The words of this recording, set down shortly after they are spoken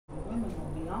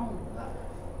All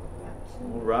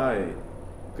right.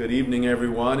 Good evening,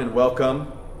 everyone, and welcome.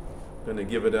 I'm going to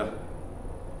give it about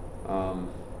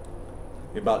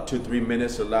 2-3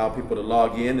 minutes, allow people to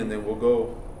log in, and then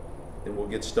we'll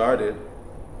get started.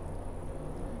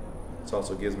 This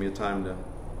also gives me a time to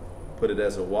put it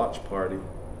as a watch party.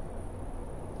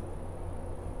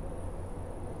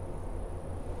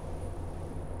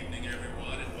 Good evening,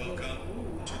 everyone, and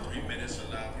welcome. 2-3 minutes,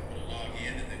 allow people to log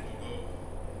in, and then we'll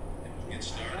get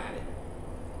started.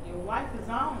 Your wife is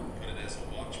on. Put it as a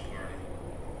watch party.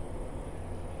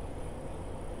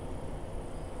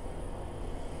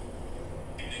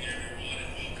 Good evening, everyone,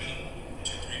 and welcome.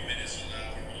 2-3 minutes, allow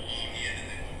people to log in, and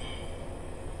then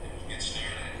we'll get started.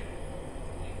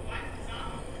 Your wife is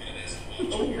on. Put it as a watch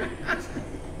party.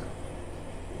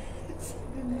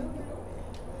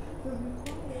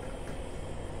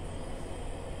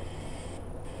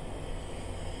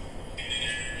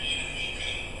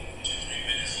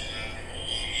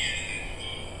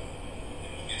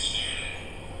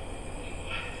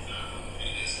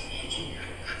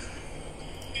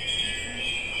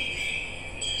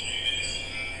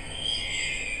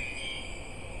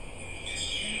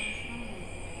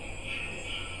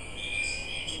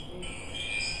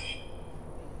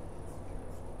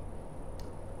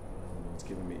 It's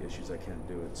giving me issues. I can't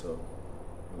do it, so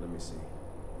let me see.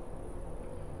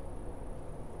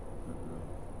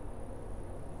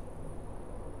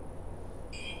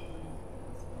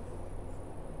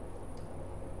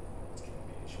 It's giving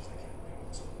me issues. I can't do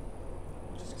it, so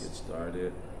we'll just get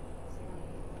started.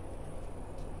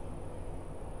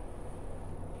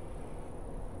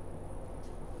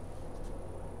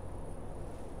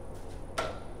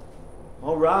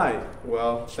 All right.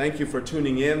 Well, thank you for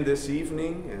tuning in this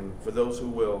evening, and for those who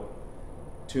will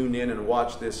tune in and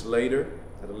watch this later,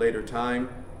 at a later time.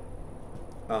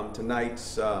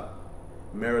 Tonight's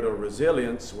marital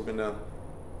resilience, we're going to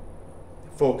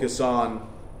focus on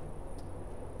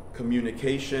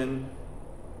communication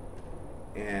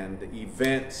and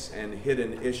events and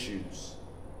hidden issues.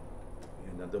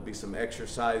 And there'll be some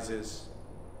exercises.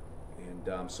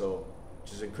 And so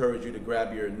just encourage you to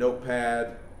grab your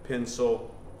notepad,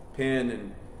 pencil, pen,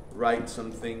 and write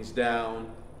some things down.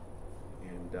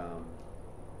 And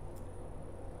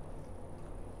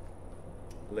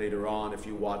later on, if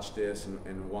you watch this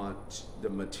and want the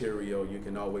material, you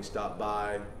can always stop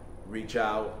by, reach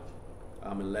out,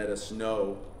 and let us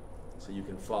know so you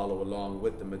can follow along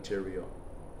with the material.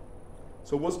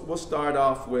 So we'll start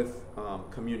off with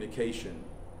communication.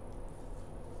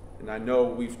 And I know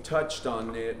we've touched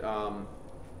on it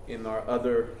in our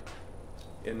other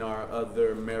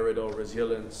marital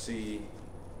resiliency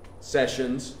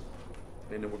sessions,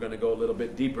 and then we're going to go a little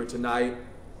bit deeper tonight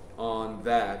on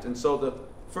that. And so the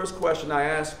first question I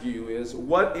ask you is,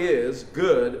 what is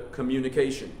good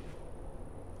communication?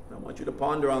 I want you to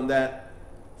ponder on that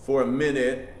for a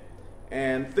minute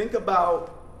and think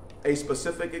about a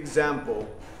specific example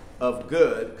of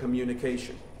good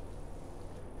communication.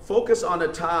 Focus on a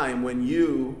time when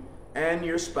you and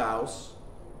your spouse,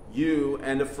 you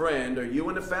and a friend, or you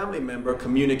and a family member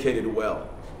communicated well.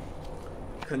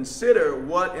 Consider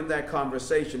what in that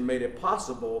conversation made it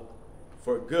possible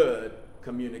for good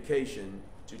communication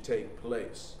to take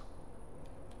place.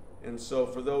 And so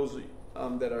for those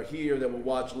that are here that will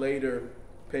watch later,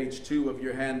 page 2 of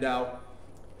your handout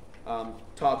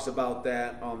talks about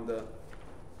that on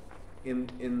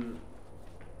in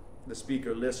the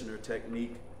speaker listener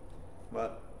technique,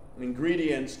 but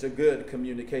ingredients to good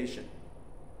communication.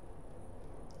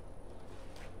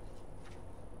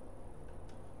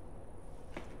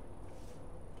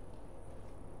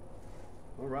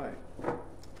 All right.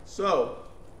 So,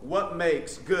 what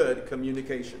makes good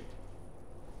communication?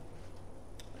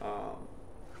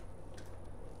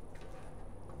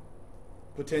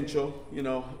 Potential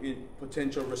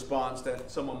response that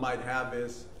someone might have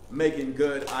is making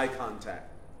good eye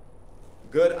contact.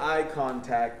 Good eye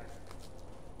contact,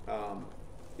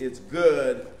 it's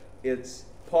good, it's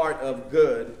part of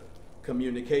good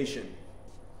communication.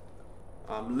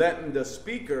 Letting the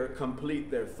speaker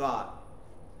complete their thought.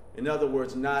 In other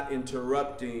words, not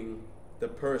interrupting the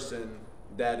person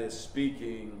that is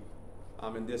speaking,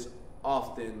 and this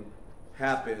often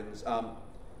happens.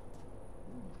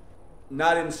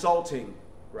 Not insulting,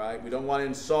 right? We don't want to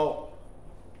insult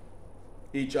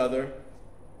each other.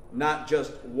 Not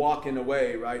just walking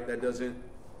away, right? That doesn't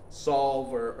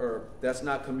solve or that's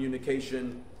not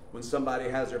communication when somebody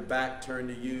has their back turned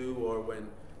to you, or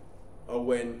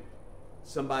when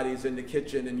somebody's in the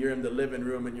kitchen and you're in the living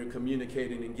room and you're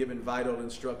communicating and giving vital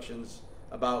instructions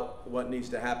about what needs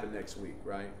to happen next week,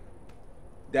 right?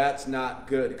 That's not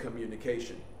good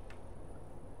communication.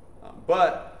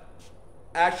 but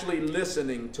actually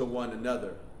listening to one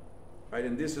another, right?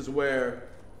 And this is where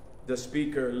the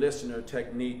speaker-listener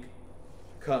technique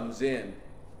comes in,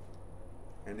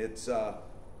 and it's a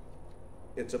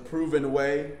proven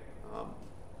way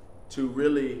to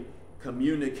really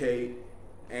communicate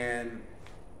and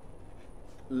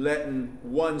letting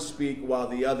one speak while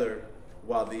the other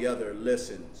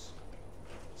listens.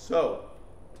 So,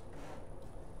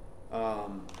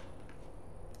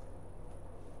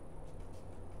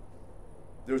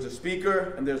 there's a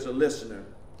speaker and there's a listener.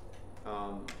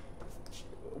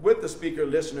 With the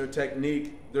speaker-listener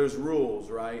technique, there's rules,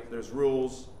 right? There's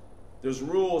rules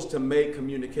to make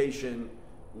communication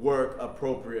work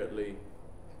appropriately.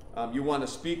 You want to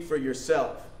speak for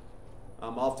yourself.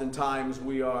 Oftentimes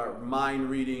we are mind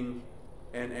reading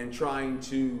and trying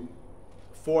to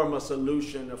form a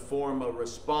solution, form a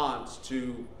response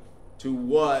to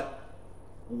what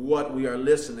we are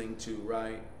listening to,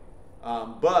 right?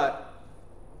 But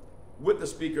with the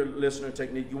speaker-listener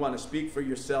technique, you want to speak for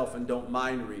yourself and don't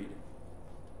mind read.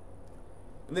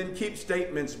 And then keep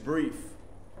statements brief.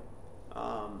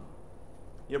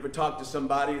 You ever talk to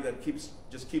somebody that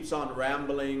just keeps on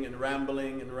rambling and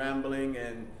rambling and rambling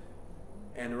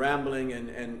and rambling,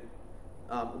 and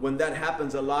when that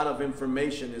happens, a lot of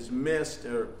information is missed,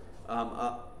 or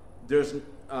there's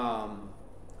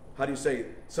how do you say?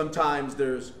 Sometimes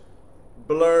there's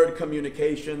blurred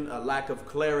communication, a lack of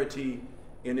clarity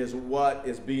in what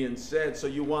is being said. So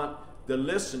you want the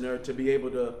listener to be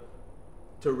able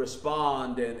to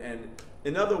respond, and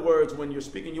in other words, when you're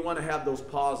speaking, you want to have those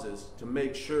pauses to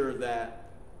make sure that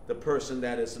the person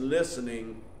that is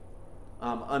listening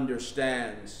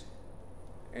understands.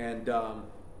 And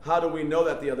how do we know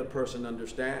that the other person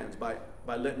understands? By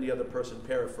letting the other person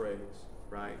paraphrase,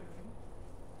 right?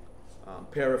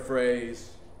 Paraphrase,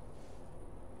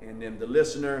 and then the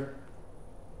listener,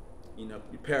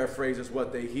 paraphrases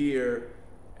what they hear,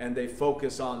 and they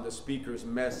focus on the speaker's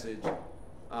message,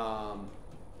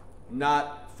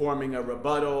 not forming a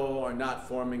rebuttal or not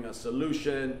forming a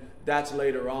solution. That's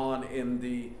later on in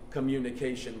the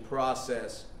communication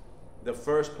process. The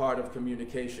first part of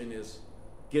communication is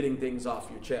getting things off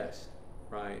your chest,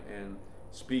 right? And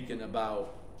speaking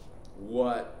about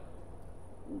what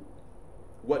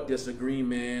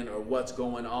disagreement or what's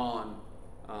going on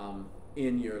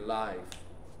in your life.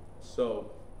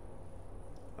 So,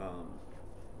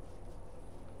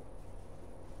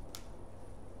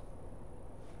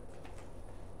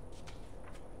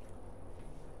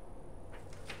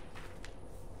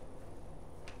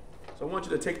 I want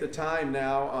you to take the time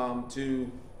now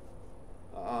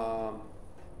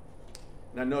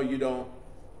and I know you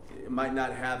might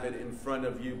not have it in front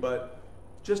of you, but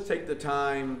just take the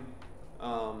time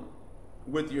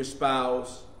with your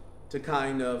spouse to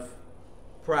kind of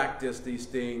practice these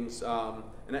things.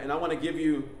 And I want to give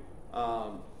you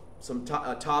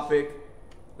a topic,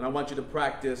 and I want you to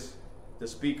practice the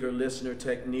speaker-listener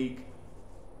technique.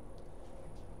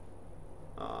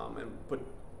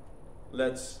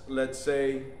 Let's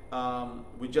say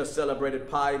we just celebrated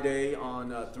Pi Day on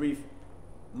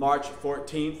March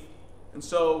 14th, and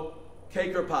so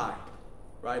cake or pie,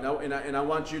 right? Now, and I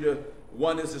want you to,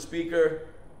 one is the speaker,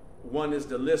 one is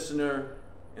the listener,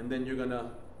 and then you're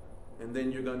gonna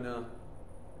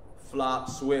flop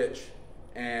switch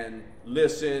and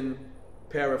listen,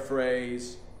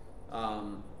 paraphrase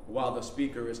while the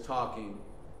speaker is talking.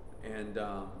 And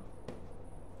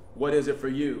what is it for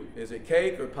you? Is it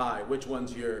cake or pie? Which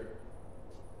one's your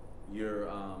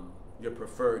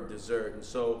preferred dessert? And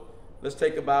so let's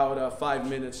take about 5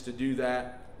 minutes to do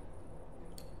that.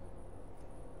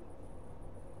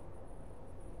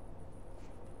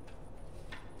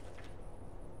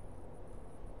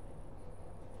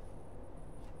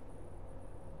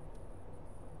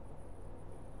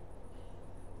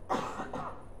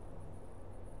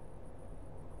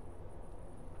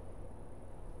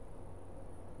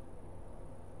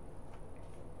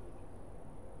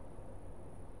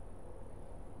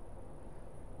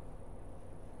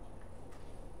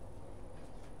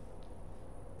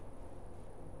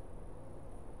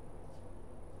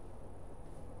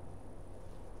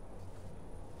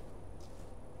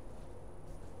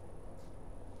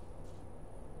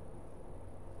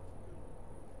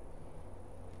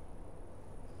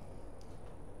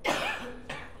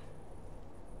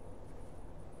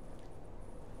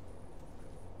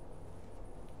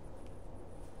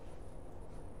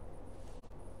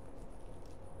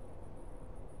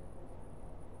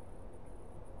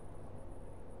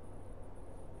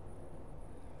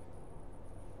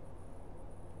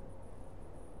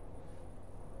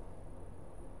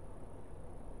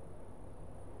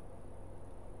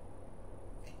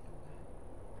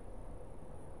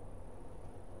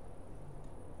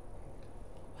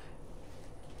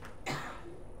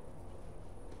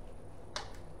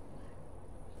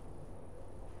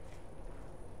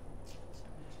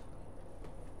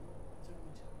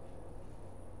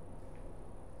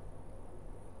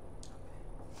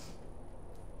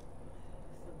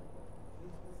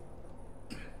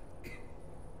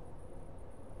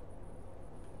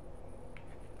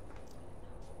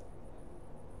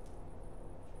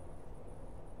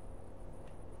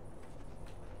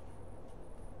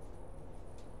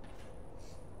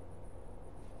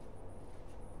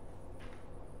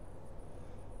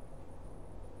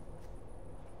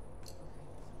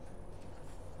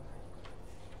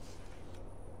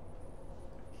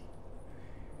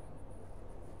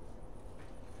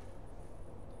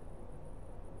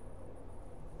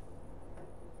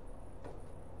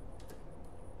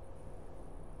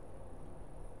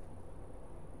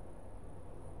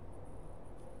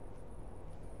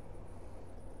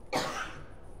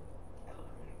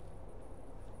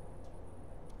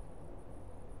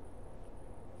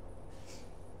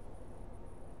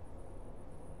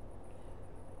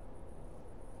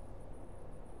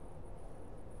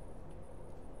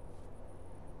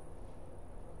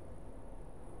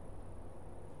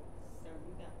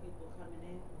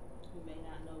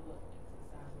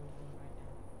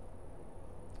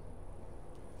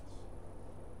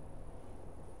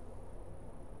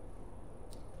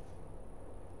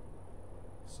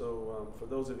 So for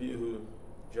those of you who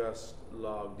just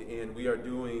logged in, we're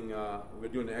doing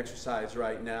an exercise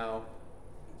right now.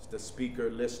 It's the speaker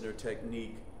listener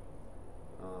technique.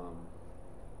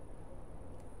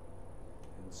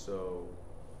 And so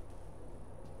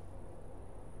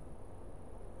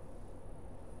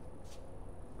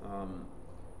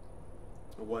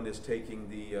one is taking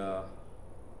the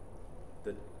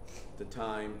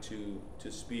time to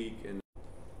speak, and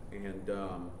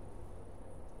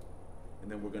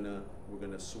then we're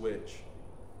gonna switch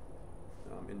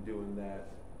in doing that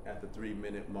at the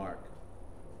 3-minute mark,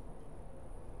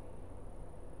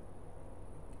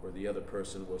 where the other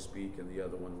person will speak and the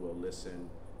other one will listen,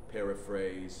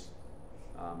 paraphrase,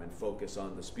 and focus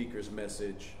on the speaker's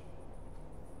message.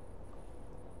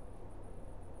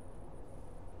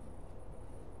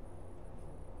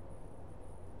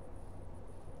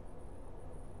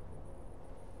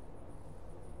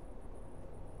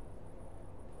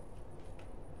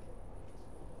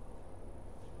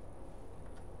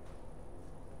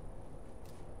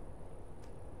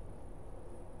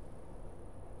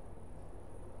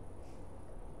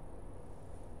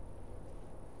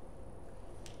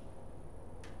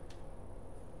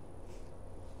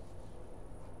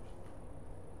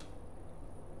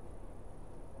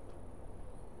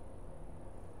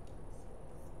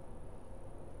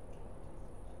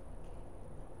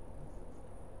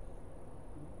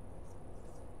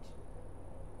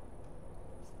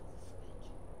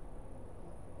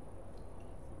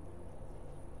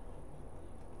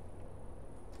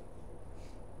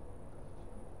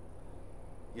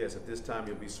 Yes, at this time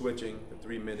you'll be switching the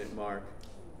 3-minute mark.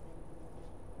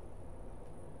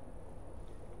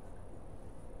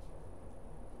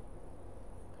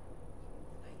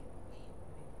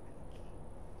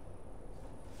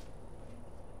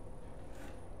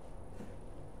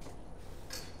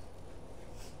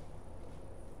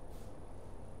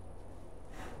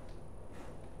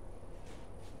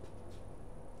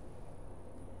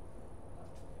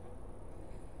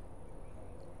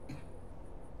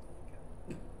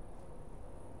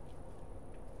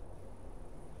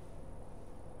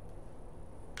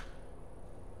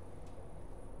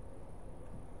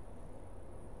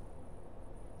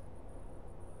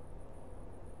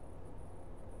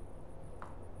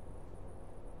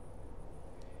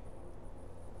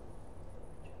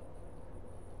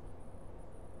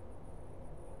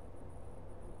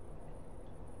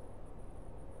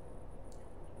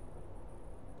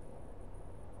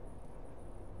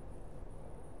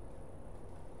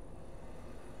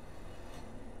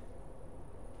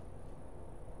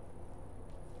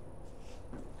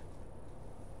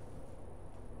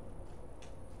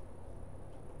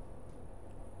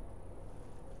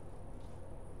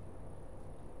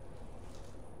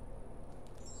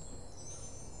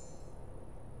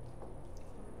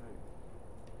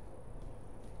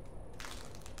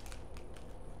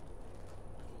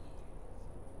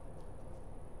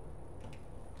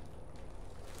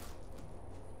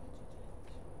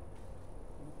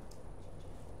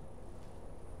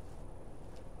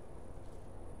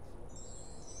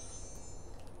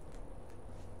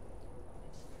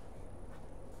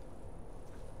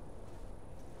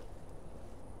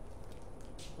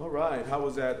 All right, how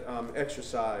was that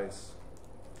exercise?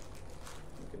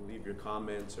 You can leave your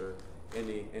comments or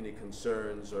any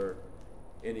concerns or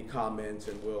any comments,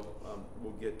 and we'll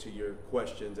get to your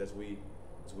questions as we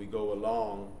go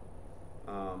along.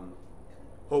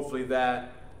 Hopefully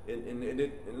that, and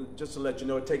just to let you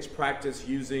know, it takes practice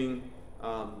using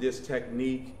this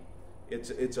technique.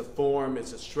 It's a form,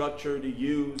 it's a structure to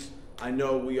use. I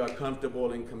know we are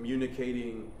comfortable in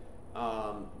communicating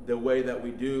the way that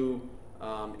we do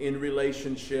in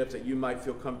relationships, that you might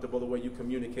feel comfortable the way you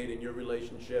communicate in your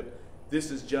relationship.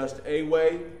 This is just a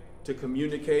way to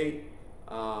communicate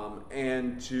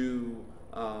and to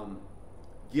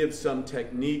give some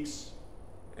techniques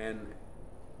and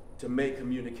to make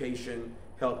communication,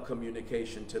 help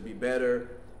communication to be better,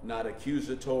 not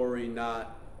accusatory,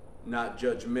 not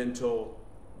judgmental,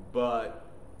 but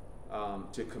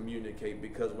to communicate.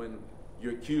 Because when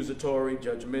you're accusatory,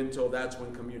 judgmental, that's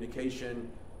when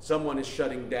someone is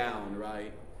shutting down,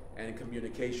 right? And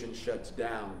communication shuts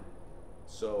down.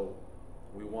 So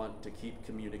we want to keep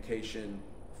communication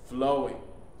flowing,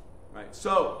 right?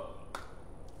 So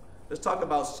let's talk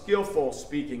about skillful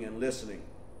speaking and listening.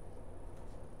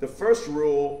 The first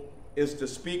rule is to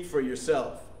speak for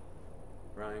yourself,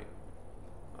 right?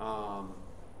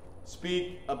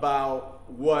 Speak about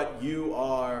what you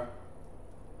are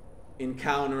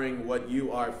encountering, what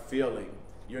you are feeling.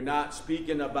 You're not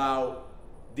speaking about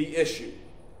the issue.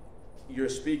 You're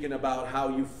speaking about how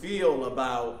you feel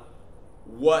about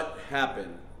what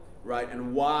happened. right?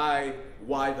 And why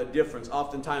the difference?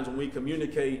 Oftentimes when we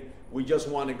communicate, we just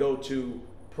want to go to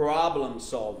problem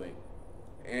solving.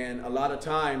 And a lot of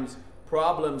times,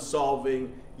 problem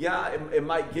solving, yeah, it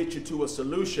might get you to a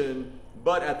solution,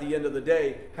 but at the end of the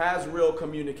day, has real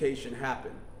communication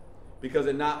happened? Because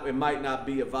it might not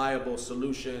be a viable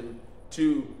solution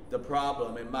to the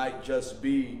problem. It might just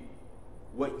be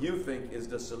what you think is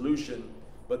the solution,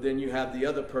 but then you have the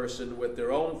other person with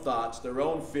their own thoughts, their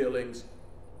own feelings,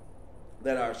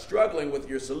 that are struggling with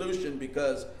your solution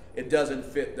because it doesn't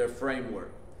fit their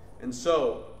framework. And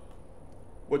so,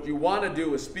 what you want to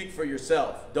do is speak for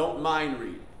yourself. Don't mind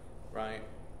read, right?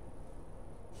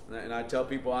 And I tell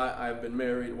people I've been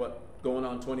married, going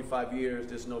on 25 years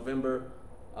this November.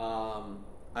 I'm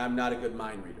not a good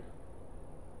mind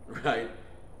reader, right?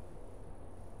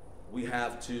 We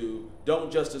have to,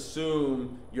 don't just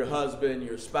assume your husband,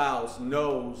 your spouse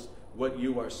knows what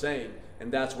you are saying.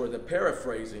 And that's where the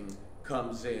paraphrasing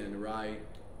comes in, right?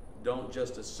 Don't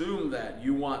just assume that.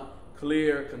 You want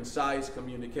clear, concise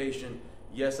communication.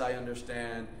 Yes, I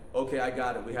understand. Okay, I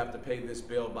got it. We have to pay this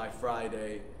bill by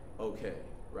Friday. Okay,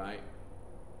 right?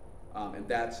 And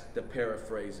that's the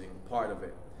paraphrasing part of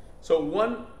it. So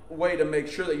one way to make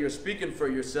sure that you're speaking for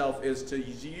yourself is to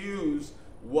use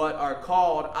what are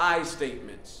called I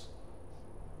statements.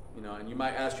 You know, and you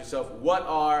might ask yourself, what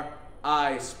are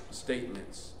I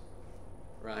statements?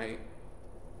 Right?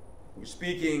 You're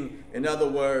speaking, in other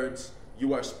words,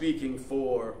 you are speaking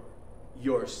for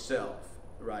yourself,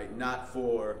 right? Not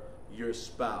for your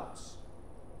spouse,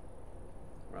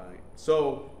 right?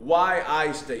 So why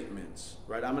I statements,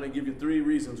 right? I'm going to give you 3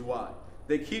 reasons why.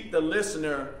 They keep the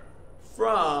listener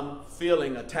from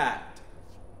feeling attacked,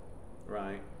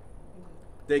 right?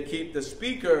 They keep the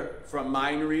speaker from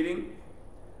mind reading,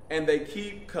 and they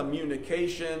keep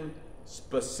communication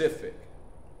specific,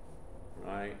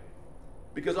 right?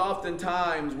 Because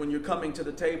oftentimes when you're coming to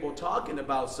the table talking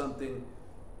about something,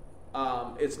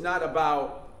 it's not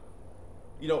about,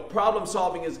 problem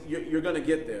solving is, you're going to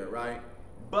get there, right?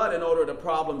 But in order to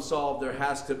problem solve, there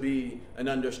has to be an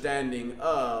understanding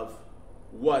of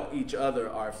what each other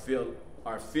are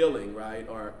feeling, right?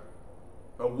 Or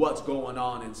what's going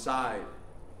on inside.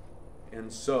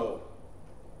 And so,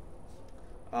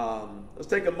 let's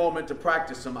take a moment to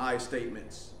practice some I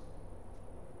statements.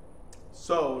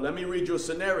 So let me read you a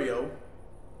scenario,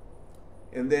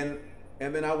 and then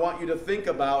I want you to think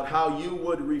about how you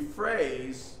would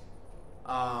rephrase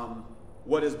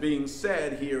what is being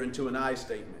said here into an I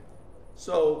statement.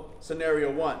 So,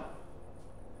 scenario 1.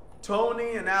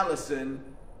 Tony and Allison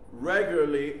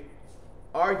regularly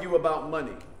argue about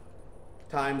money.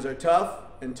 Times are tough,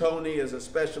 and Tony is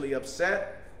especially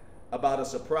upset about a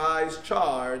surprise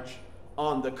charge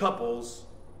on the couple's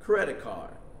credit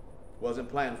card. Wasn't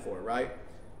planned for, right?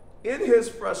 In his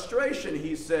frustration,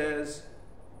 he says,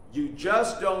 "You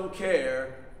just don't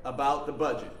care about the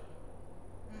budget."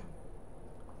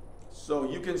 So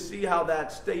you can see how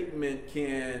that statement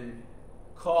can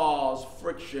cause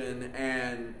friction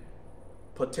and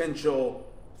potential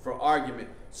for argument.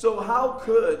 So how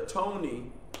could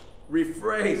Tony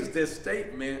rephrase this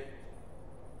statement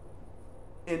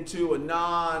into a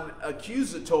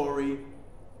non-accusatory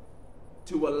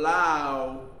to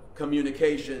allow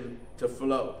communication to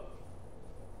flow?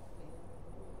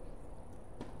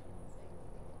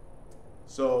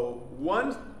 So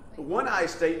one I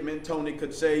statement Tony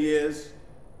could say is,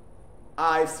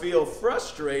 "I feel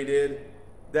frustrated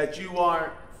that you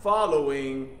aren't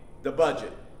following the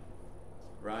budget."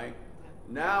 Right?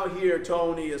 Now here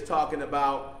Tony is talking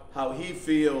about how he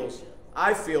feels,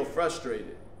 "I feel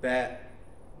frustrated that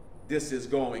this is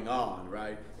going on,"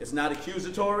 right? It's not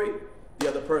accusatory. The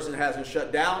other person hasn't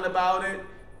shut down about it.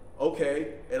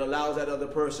 Okay, it allows that other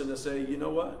person to say, "You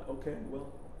know what? Okay,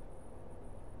 well,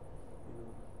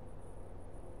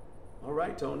 all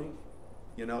right, Tony."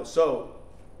 So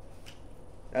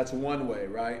that's one way,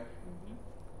 right?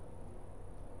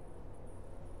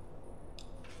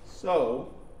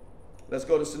 So let's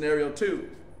go to scenario 2.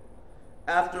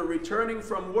 After returning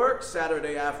from work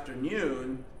Saturday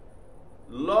afternoon,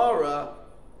 Laura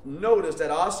noticed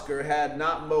that Oscar had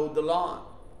not mowed the lawn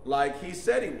like he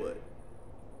said he would.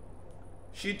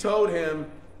 She told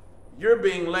him, "You're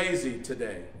being lazy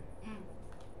today."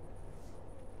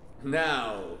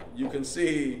 Now, you can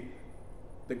see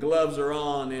the gloves are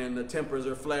on and the tempers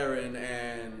are flaring,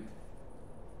 and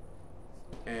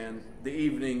the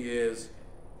evening is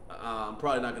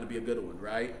probably not going to be a good one,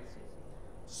 right?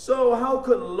 So how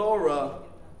could Laura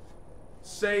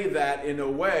say that in a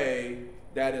way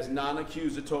that is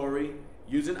non-accusatory,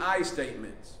 using I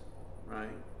statements,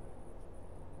 right?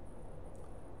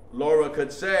 Laura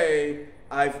could say,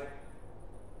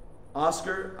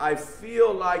 Oscar, I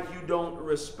feel like you don't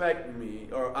respect me,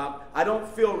 or I don't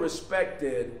feel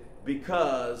respected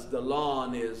because the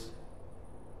lawn is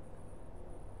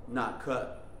not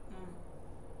cut.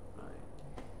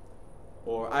 Right?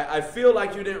 Or I feel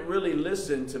like you didn't really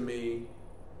listen to me,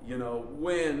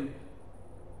 when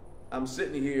I'm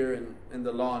sitting here and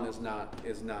the lawn is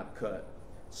not cut.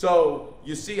 So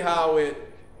you see how it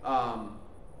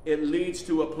leads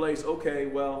to a place. Okay,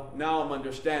 well, now I'm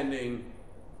understanding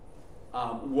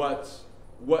what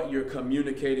you're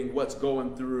communicating, what's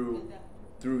going through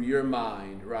your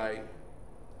mind, right?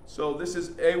 So this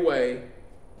is a way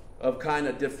of kind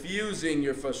of diffusing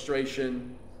your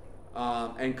frustration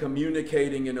and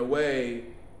communicating in a way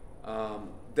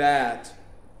that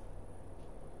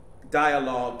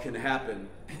dialogue can happen.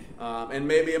 And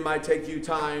maybe it might take you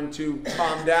time to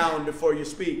calm down before you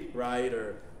speak, right?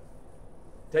 Or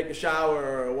take a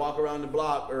shower or walk around the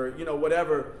block or,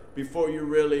 whatever before you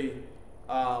really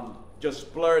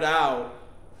just blurt out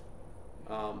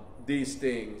these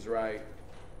things, right?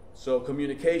 So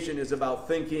communication is about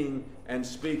thinking and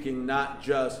speaking, not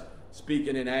just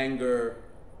speaking in anger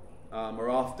or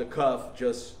off the cuff,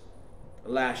 just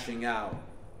lashing out.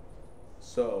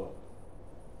 So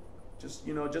just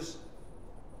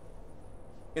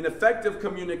in effective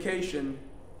communication,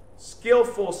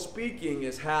 skillful speaking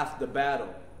is half the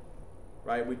battle,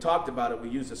 right? We talked about it. We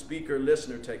use the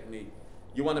speaker-listener technique.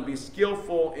 You want to be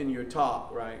skillful in your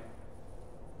talk, right?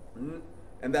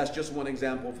 And that's just one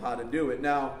example of how to do it.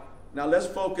 Now let's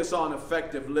focus on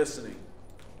effective listening.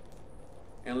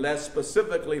 And let's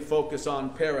specifically focus on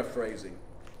paraphrasing.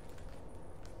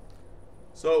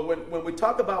 So when we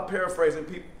talk about paraphrasing,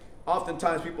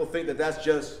 oftentimes people think that that's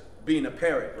just being a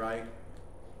parrot, right?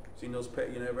 Seen those?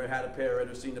 You ever had a parrot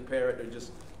or seen a parrot? They're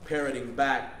just parroting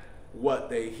back what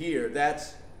they hear.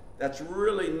 That's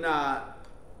really not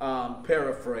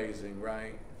paraphrasing,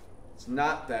 right? It's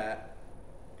not that.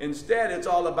 Instead, it's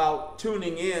all about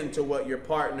tuning in to what your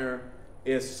partner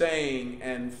is saying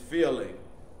and feeling.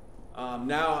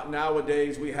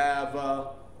 Nowadays, we have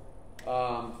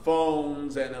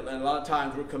phones, and a lot of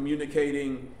times we're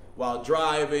communicating while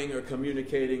driving or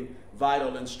communicating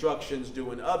vital instructions,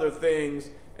 doing other things,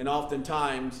 and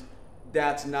oftentimes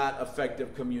that's not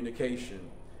effective communication.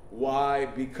 Why?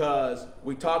 Because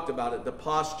we talked about it, the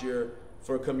posture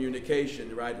for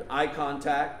communication, right? Eye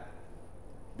contact,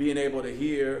 being able to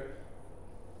hear,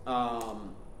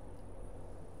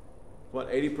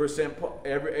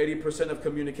 80% of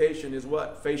communication is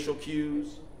what? Facial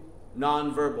cues,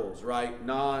 non-verbals, right?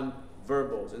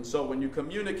 Non-verbals. And so when you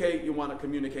communicate, you want to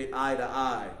communicate eye to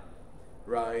eye,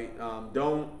 right?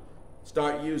 Don't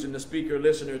start using the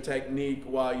speaker-listener technique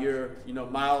while you're,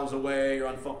 miles away or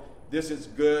on the phone. This is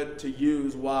good to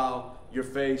use while you're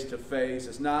face to face.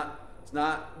 It's not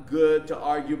good to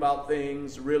argue about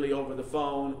things really over the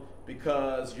phone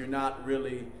because you're not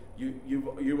really,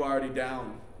 you already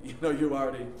down. You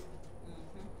already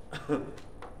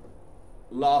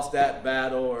lost that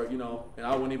battle, or, and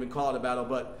I wouldn't even call it a battle,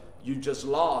 but you just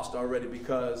lost already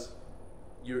because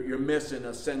you're missing an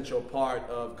essential part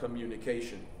of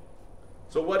communication.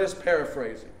 So what is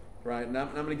paraphrasing, right? And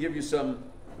I'm going to give you some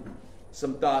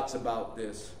thoughts about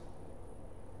this.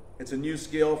 It's a new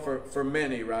skill for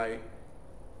many, right?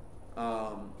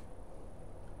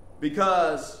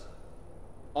 Because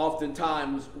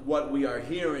oftentimes what we are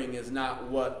hearing is not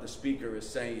what the speaker is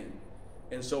saying.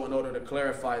 And so in order to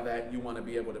clarify that, you want to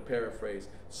be able to paraphrase.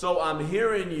 So I'm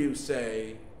hearing you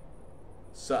say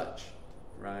such,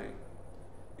 right?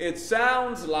 It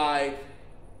sounds like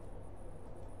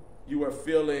you are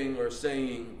feeling or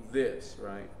saying this,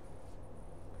 right?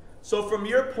 So from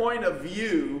your point of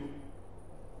view,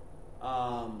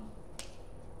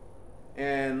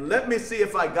 and let me see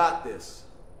if I got this.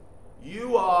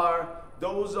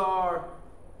 Those are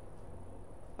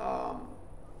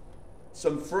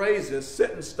some phrases,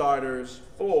 sentence starters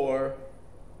for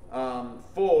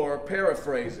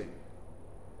paraphrasing.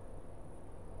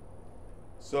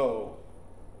 So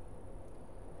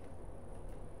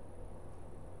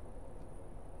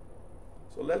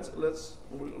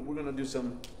we're going to do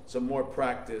some more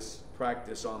practice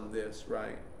on this,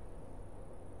 right?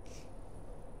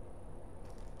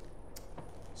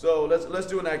 So let's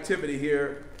do an activity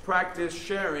here. Practice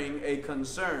sharing a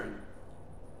concern.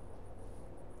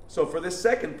 So for this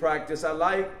second practice, I'd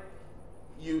like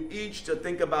you each to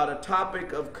think about a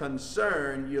topic of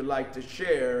concern you'd like to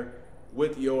share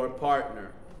with your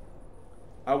partner.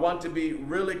 I want to be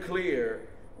really clear.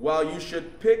 While you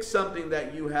should pick something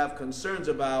that you have concerns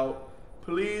about,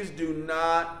 please do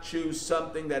not choose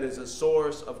something that is a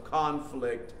source of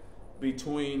conflict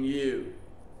between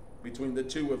the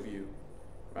two of you.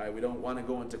 right? We don't want to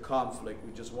go into conflict.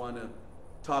 We just want to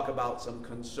talk about some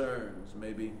concerns.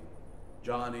 Maybe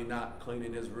Johnny not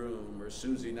cleaning his room, or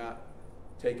Susie not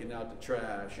taking out the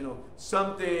trash. You know,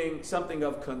 something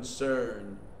of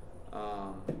concern.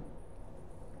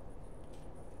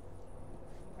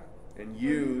 And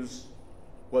use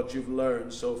what you've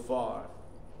learned so far.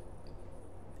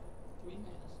 3 minutes.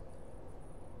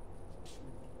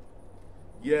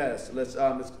 Yes,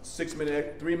 it's 6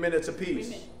 minutes, 3 minutes apiece,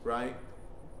 3 minutes. right?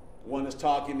 One is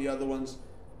talking, the other one's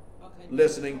Okay.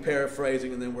 listening,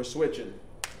 paraphrasing, and then we're switching. 4 minutes.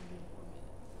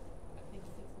 I think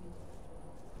 6 minutes. 3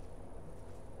 minutes is a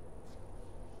long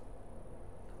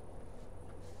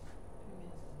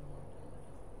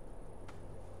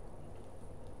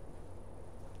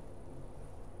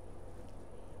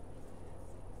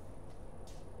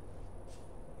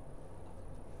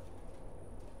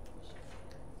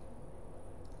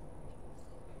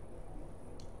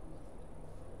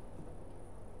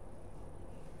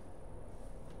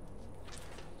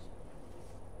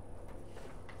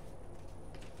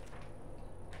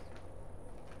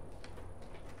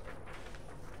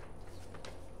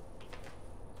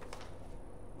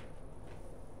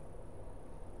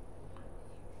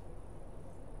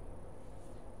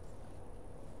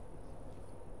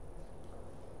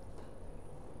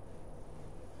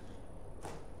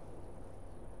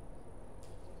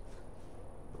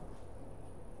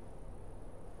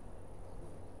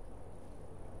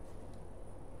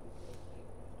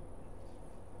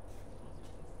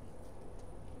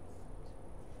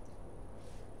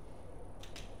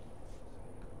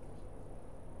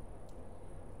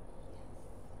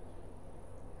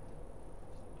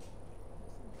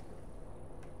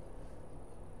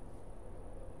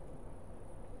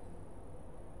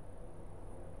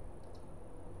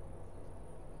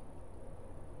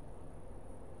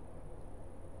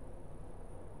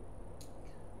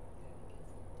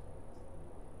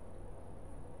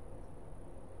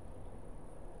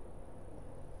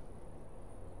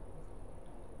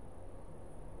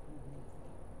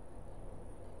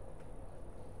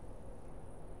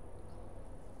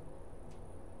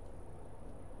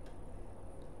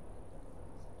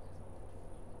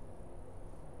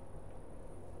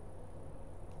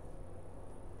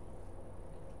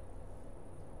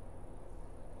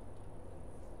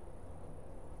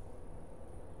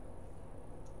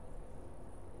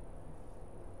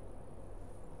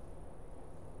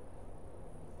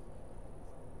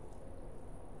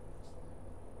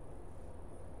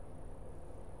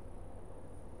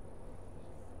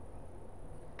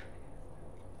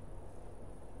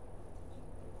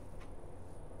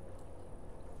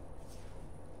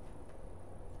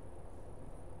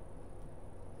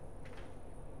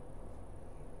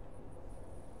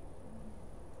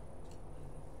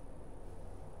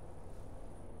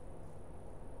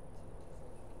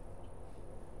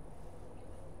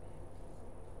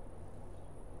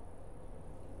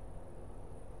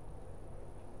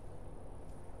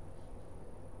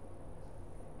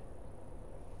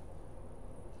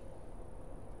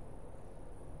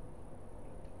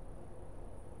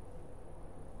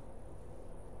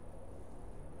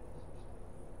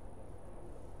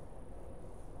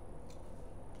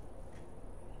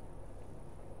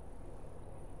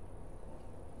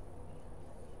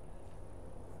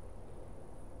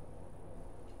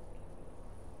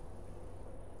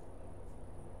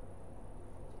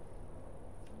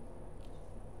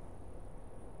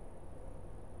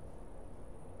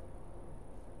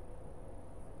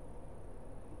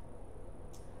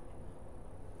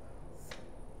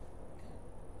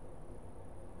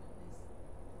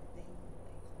time.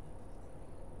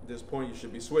 At this point, you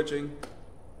should be switching.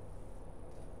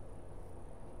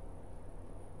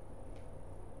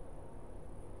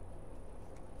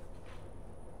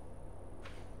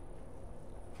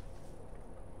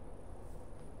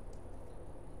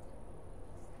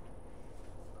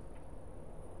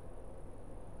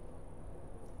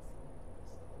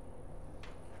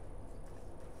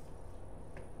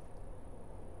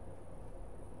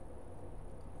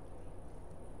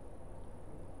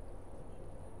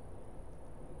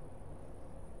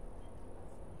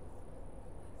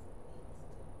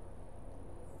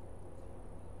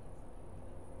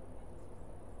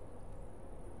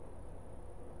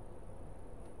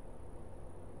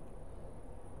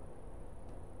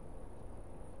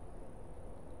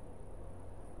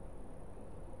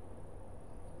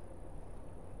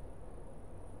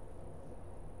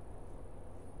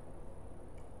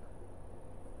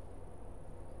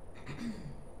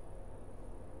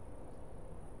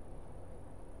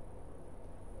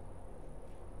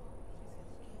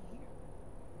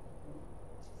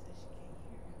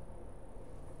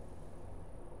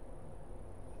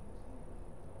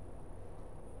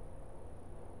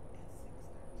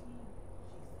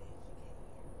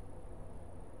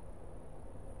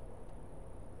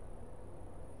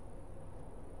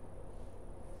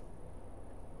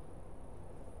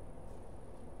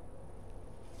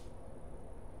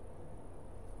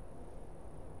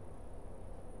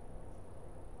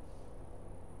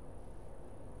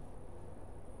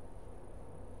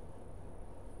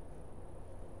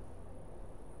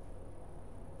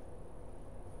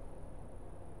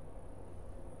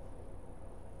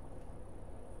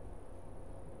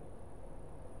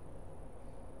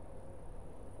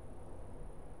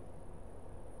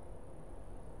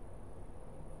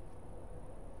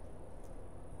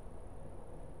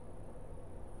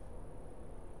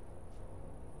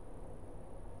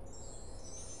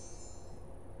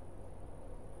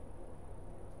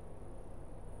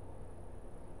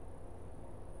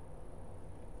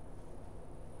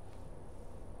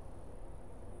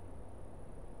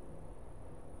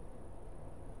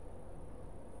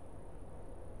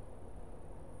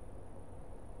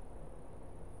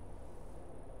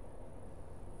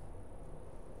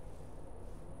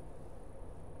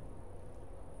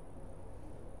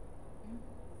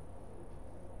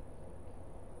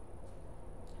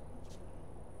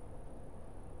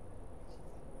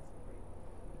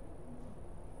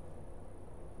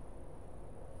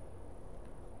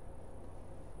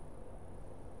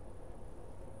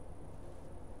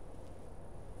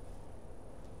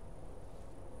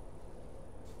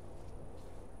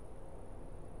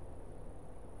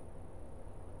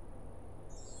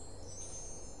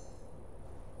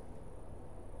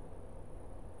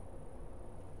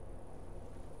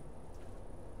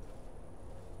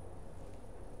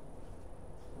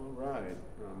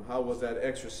 how was that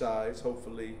exercise?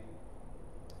 Hopefully,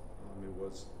 it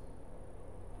was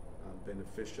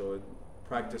beneficial.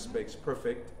 Practice makes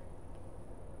perfect.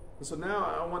 And so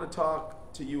now I want to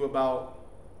talk to you about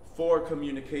 4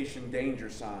 communication danger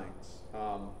signs.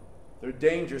 There are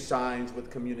danger signs with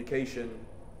communication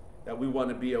that we want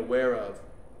to be aware of.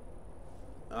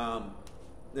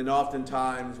 And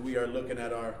oftentimes we are looking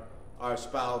at our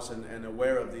spouse and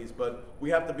aware of these, but we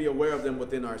have to be aware of them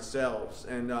within ourselves.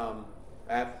 And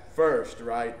at first,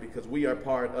 right, because we are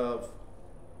part of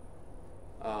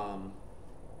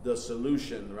the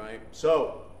solution, right?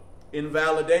 So,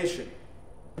 invalidation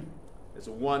is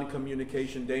one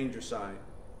communication danger sign.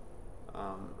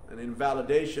 And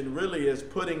invalidation really is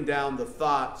putting down the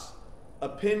thoughts,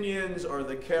 opinions, or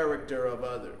the character of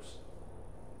others.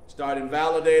 Start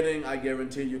invalidating, I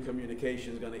guarantee you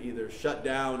communication is going to either shut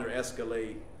down or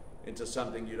escalate into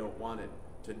something you don't want it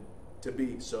to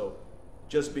be. So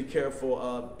just be careful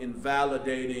of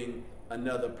invalidating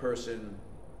another person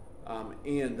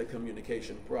in the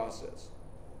communication process.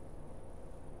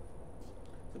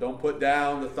 So don't put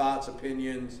down the thoughts,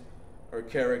 opinions, or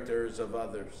characters of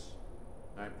others.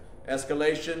 Right?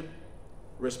 Escalation,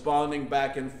 responding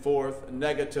back and forth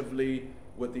negatively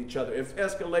with each other. If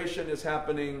escalation is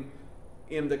happening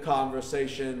in the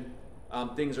conversation,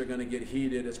 things are going to get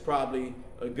heated. It's probably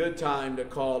a good time to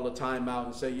call a timeout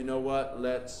and say, you know what,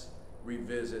 let's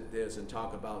revisit this and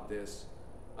talk about this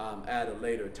at a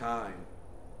later time.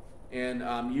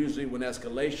 And usually when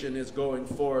escalation is going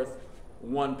forth,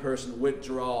 one person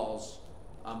withdraws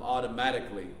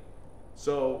automatically.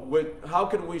 So how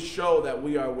can we show that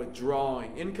we are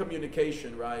withdrawing? In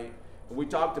communication, right? We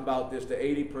talked about this, the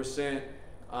 80%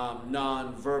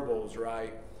 non-verbals,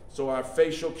 right? So our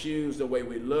facial cues, the way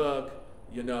we look,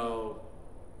 you know,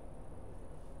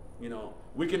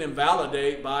 we can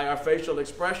invalidate by our facial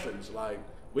expressions. Like,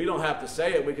 we don't have to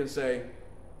say it, we can say,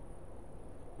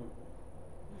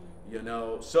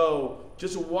 so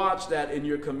just watch that in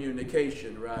your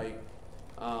communication, right?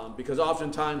 Because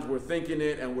oftentimes we're thinking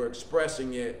it and we're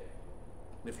expressing it.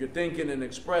 If you're thinking and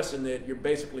expressing it, you're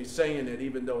basically saying it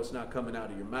even though it's not coming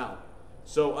out of your mouth.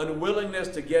 So unwillingness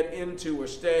to get into or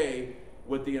stay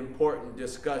with the important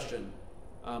discussion.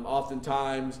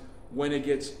 Oftentimes when it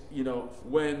gets,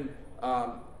 when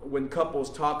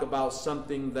couples talk about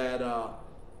something that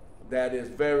is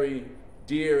very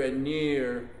dear and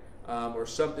near, or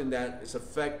something that is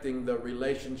affecting the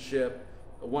relationship,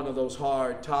 one of those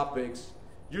hard topics,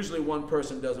 usually one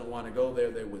person doesn't want to go there,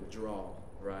 they withdraw,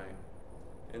 right?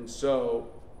 And so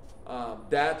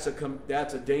that's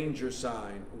a danger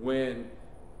sign when,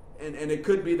 and it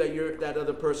could be that that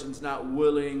other person's not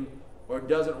willing or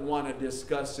doesn't want to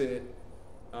discuss it.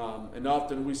 And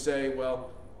often we say,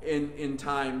 well, in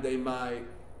time they might,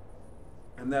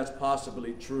 and that's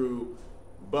possibly true.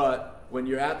 But when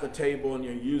you're at the table and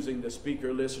you're using the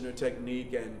speaker-listener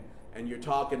technique and you're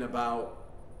talking about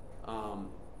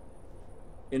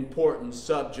important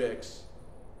subjects,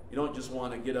 you don't just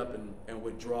want to get up and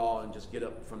withdraw and just get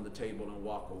up from the table and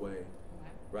walk away,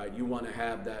 right? You want to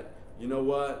have that,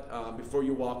 before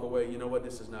you walk away,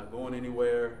 this is not going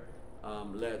anywhere.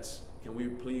 Can we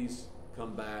please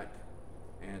come back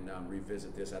and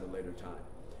revisit this at a later time?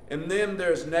 And then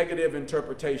there's negative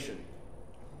interpretation,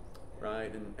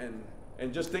 right?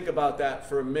 And just think about that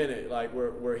for a minute. Like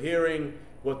we're hearing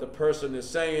what the person is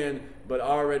saying, but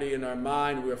already in our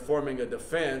mind we're forming a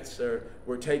defense, or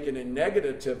we're taking it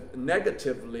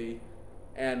negatively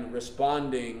and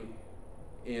responding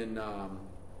in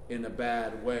a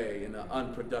bad way, in an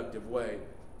unproductive way.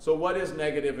 So what is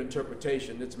negative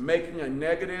interpretation? It's making a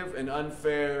negative and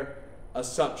unfair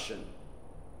assumption,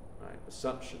 right?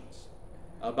 Assumptions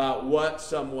about what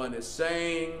someone is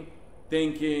saying,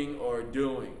 thinking, or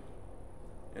doing.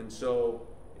 And so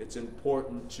it's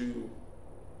important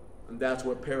and that's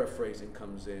where paraphrasing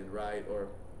comes in, right? Or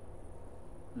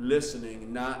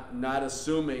listening, not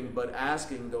assuming, but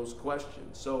asking those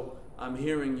questions. So I'm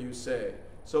hearing you say.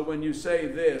 So when you say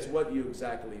this, what do you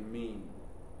exactly mean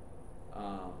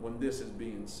when this is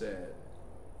being said?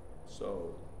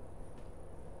 So,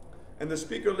 and the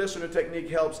speaker-listener technique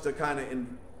helps to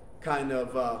kind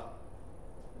of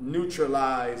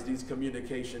neutralize these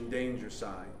communication danger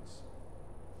signs.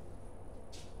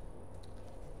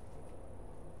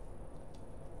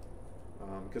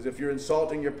 Because if you're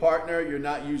insulting your partner, you're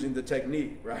not using the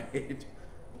technique, right?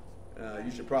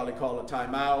 You should probably call a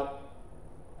timeout.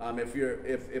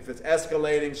 If it's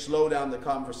escalating, slow down the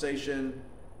conversation.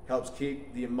 Helps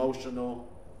keep the emotional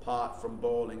pot from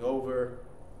boiling over.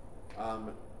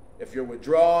 If you're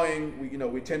withdrawing,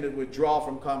 we tend to withdraw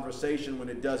from conversation when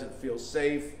it doesn't feel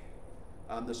safe.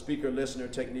 The speaker-listener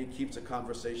technique keeps the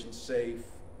conversation safe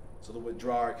so the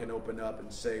withdrawer can open up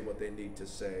and say what they need to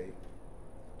say.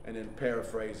 And then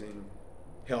paraphrasing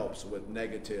helps with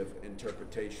negative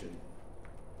interpretation.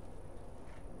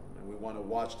 And we want to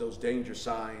watch those danger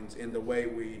signs in the way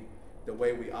we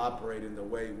operate, in the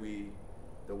way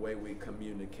we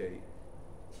communicate.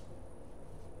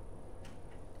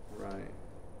 Right.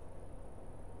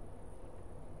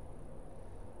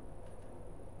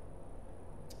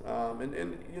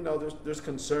 And you know, there's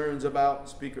concerns about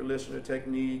speaker-listener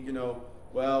technique. You know,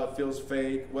 well, it feels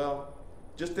fake. Well,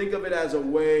 just think of it as a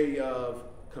way of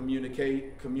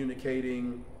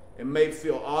communicating. It may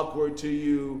feel awkward to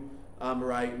you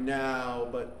right now,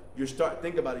 but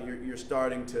think about it. You're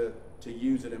starting to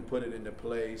use it and put it into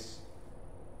place.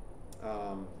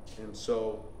 And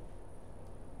so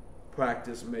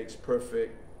practice makes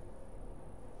perfect.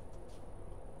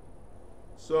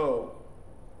 So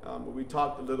we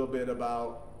talked a little bit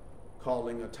about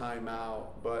calling a timeout,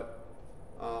 but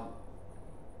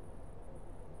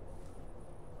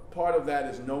part of that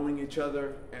is knowing each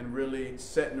other and really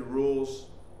setting rules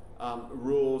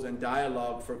and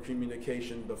dialogue for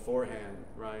communication beforehand,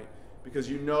 right? Because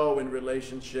you know, in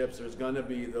relationships, there's going to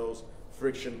be those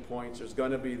friction points. There's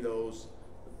going to be those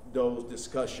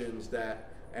discussions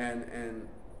and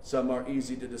some are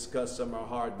easy to discuss, some are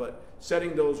hard. But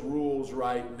setting those rules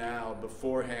right now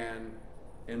beforehand,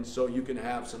 and so you can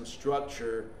have some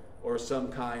structure or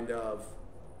some kind of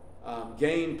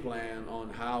game plan on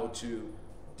how to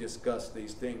discuss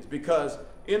these things. Because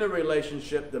in a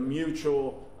relationship, the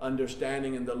mutual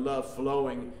understanding and the love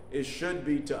flowing, it should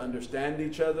be to understand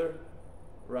each other,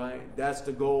 right? That's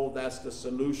the goal. That's the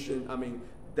solution. I mean,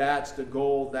 that's the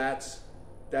goal. That's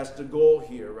the goal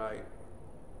here, right?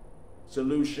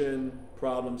 Solution,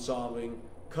 problem solving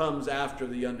comes after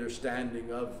the understanding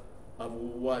of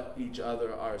what each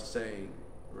other are saying,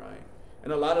 right?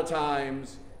 And a lot of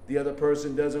times the other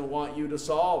person doesn't want you to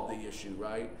solve the issue,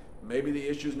 right? Maybe the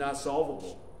issue is not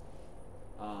solvable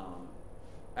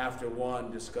after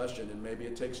one discussion, and maybe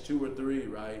it takes two or three,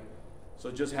 right? So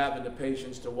just having the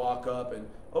patience to walk up and,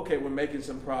 okay, we're making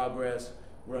some progress,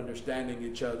 we're understanding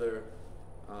each other,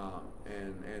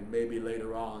 and maybe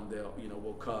later on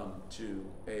we'll come to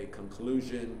a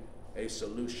conclusion, a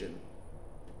solution.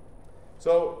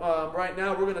 So right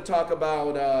now we're going to talk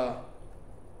about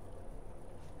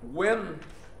when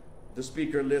the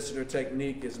speaker-listener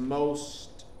technique is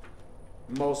most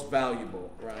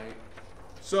valuable, right?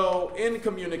 So in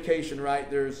communication, right,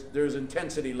 there's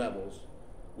intensity levels.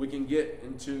 We can get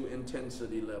into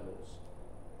intensity levels,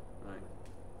 right?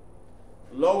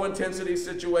 Low intensity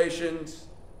situations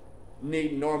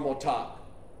need normal talk.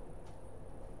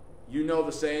 You know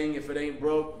the saying, if it ain't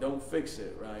broke, don't fix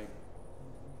it, right?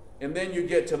 And then you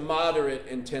get to moderate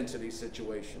intensity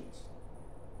situations,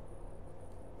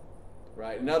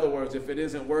 right? In other words, if it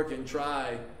isn't working,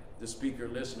 try the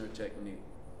speaker-listener technique.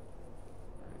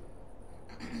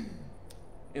 Right?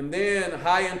 And then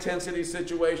high intensity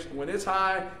situation. When it's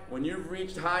high, when you've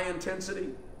reached high intensity,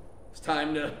 it's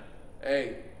time to,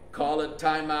 call it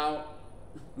timeout.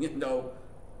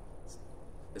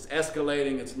 It's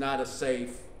escalating. It's not a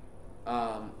safe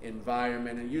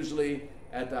environment. And usually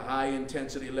at the high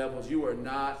intensity levels, you are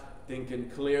not thinking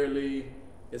clearly.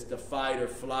 It's the fight or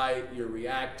flight. You're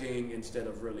reacting instead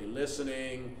of really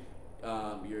listening.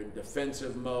 You're in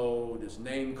defensive mode. It's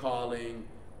name calling,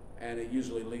 and it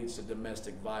usually leads to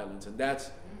domestic violence. And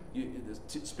that's the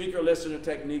speaker-listener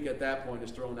technique at that point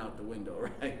is thrown out the window,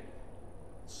 right?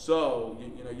 So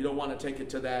you don't want to take it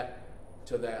to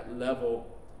that level.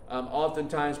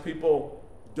 Oftentimes people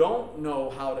don't know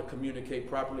how to communicate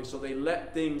properly, so they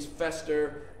let things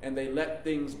fester and they let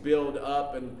things build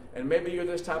up, and maybe you're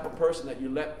this type of person that you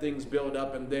let things build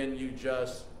up and then you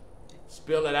just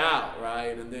spill it out,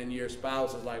 right? And then your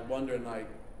spouse is like wondering like,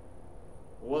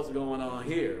 what's going on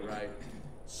here, right?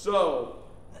 So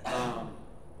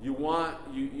you want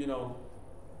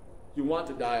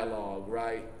the dialogue,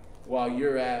 right? While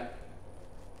you're at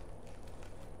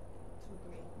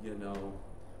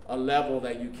a level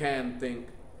that you can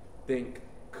think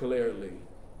clearly.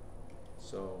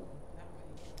 So,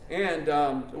 and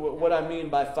what I mean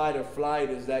by fight or flight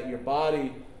is that your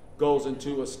body goes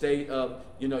into a state of,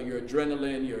 your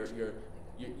adrenaline,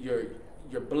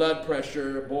 your blood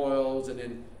pressure boils,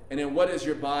 and then what is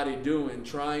your body doing?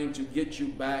 Trying to get you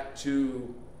back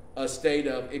to a state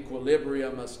of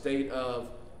equilibrium, a state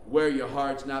of where your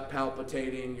heart's not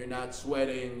palpitating, you're not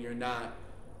sweating, you're not,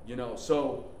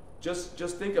 so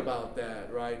just think about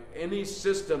that, right? Any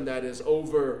system that is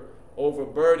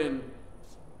overburdened,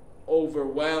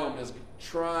 overwhelmed, is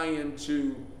trying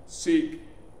to seek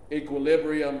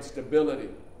equilibrium, stability.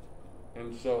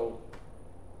 And so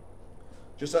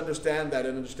just understand that,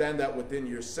 and understand that within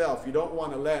yourself. You don't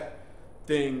want to let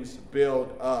things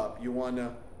build up. You want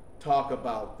to talk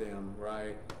about them,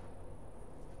 right?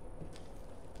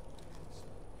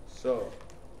 So,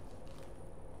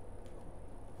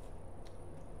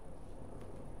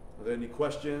 are there any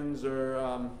questions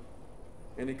or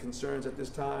any concerns at this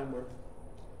time? Or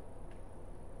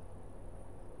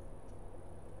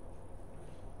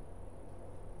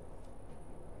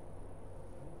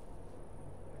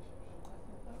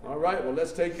all right, well,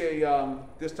 let's take a,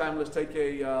 this time let's take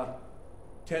a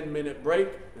 10-minute break,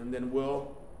 and then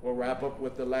we'll wrap up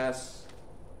with the last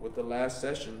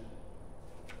session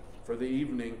for the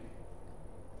evening.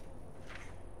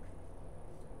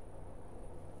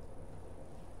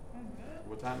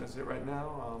 What time is it right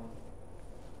now?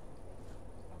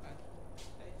 Okay.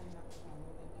 You're not gonna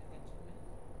move it back in 2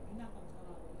 minutes. You're not gonna turn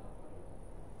all the way off, are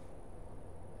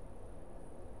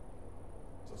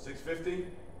you? So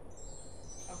 6:50?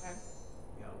 Okay.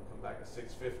 Yeah, we'll come back at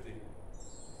 6:50.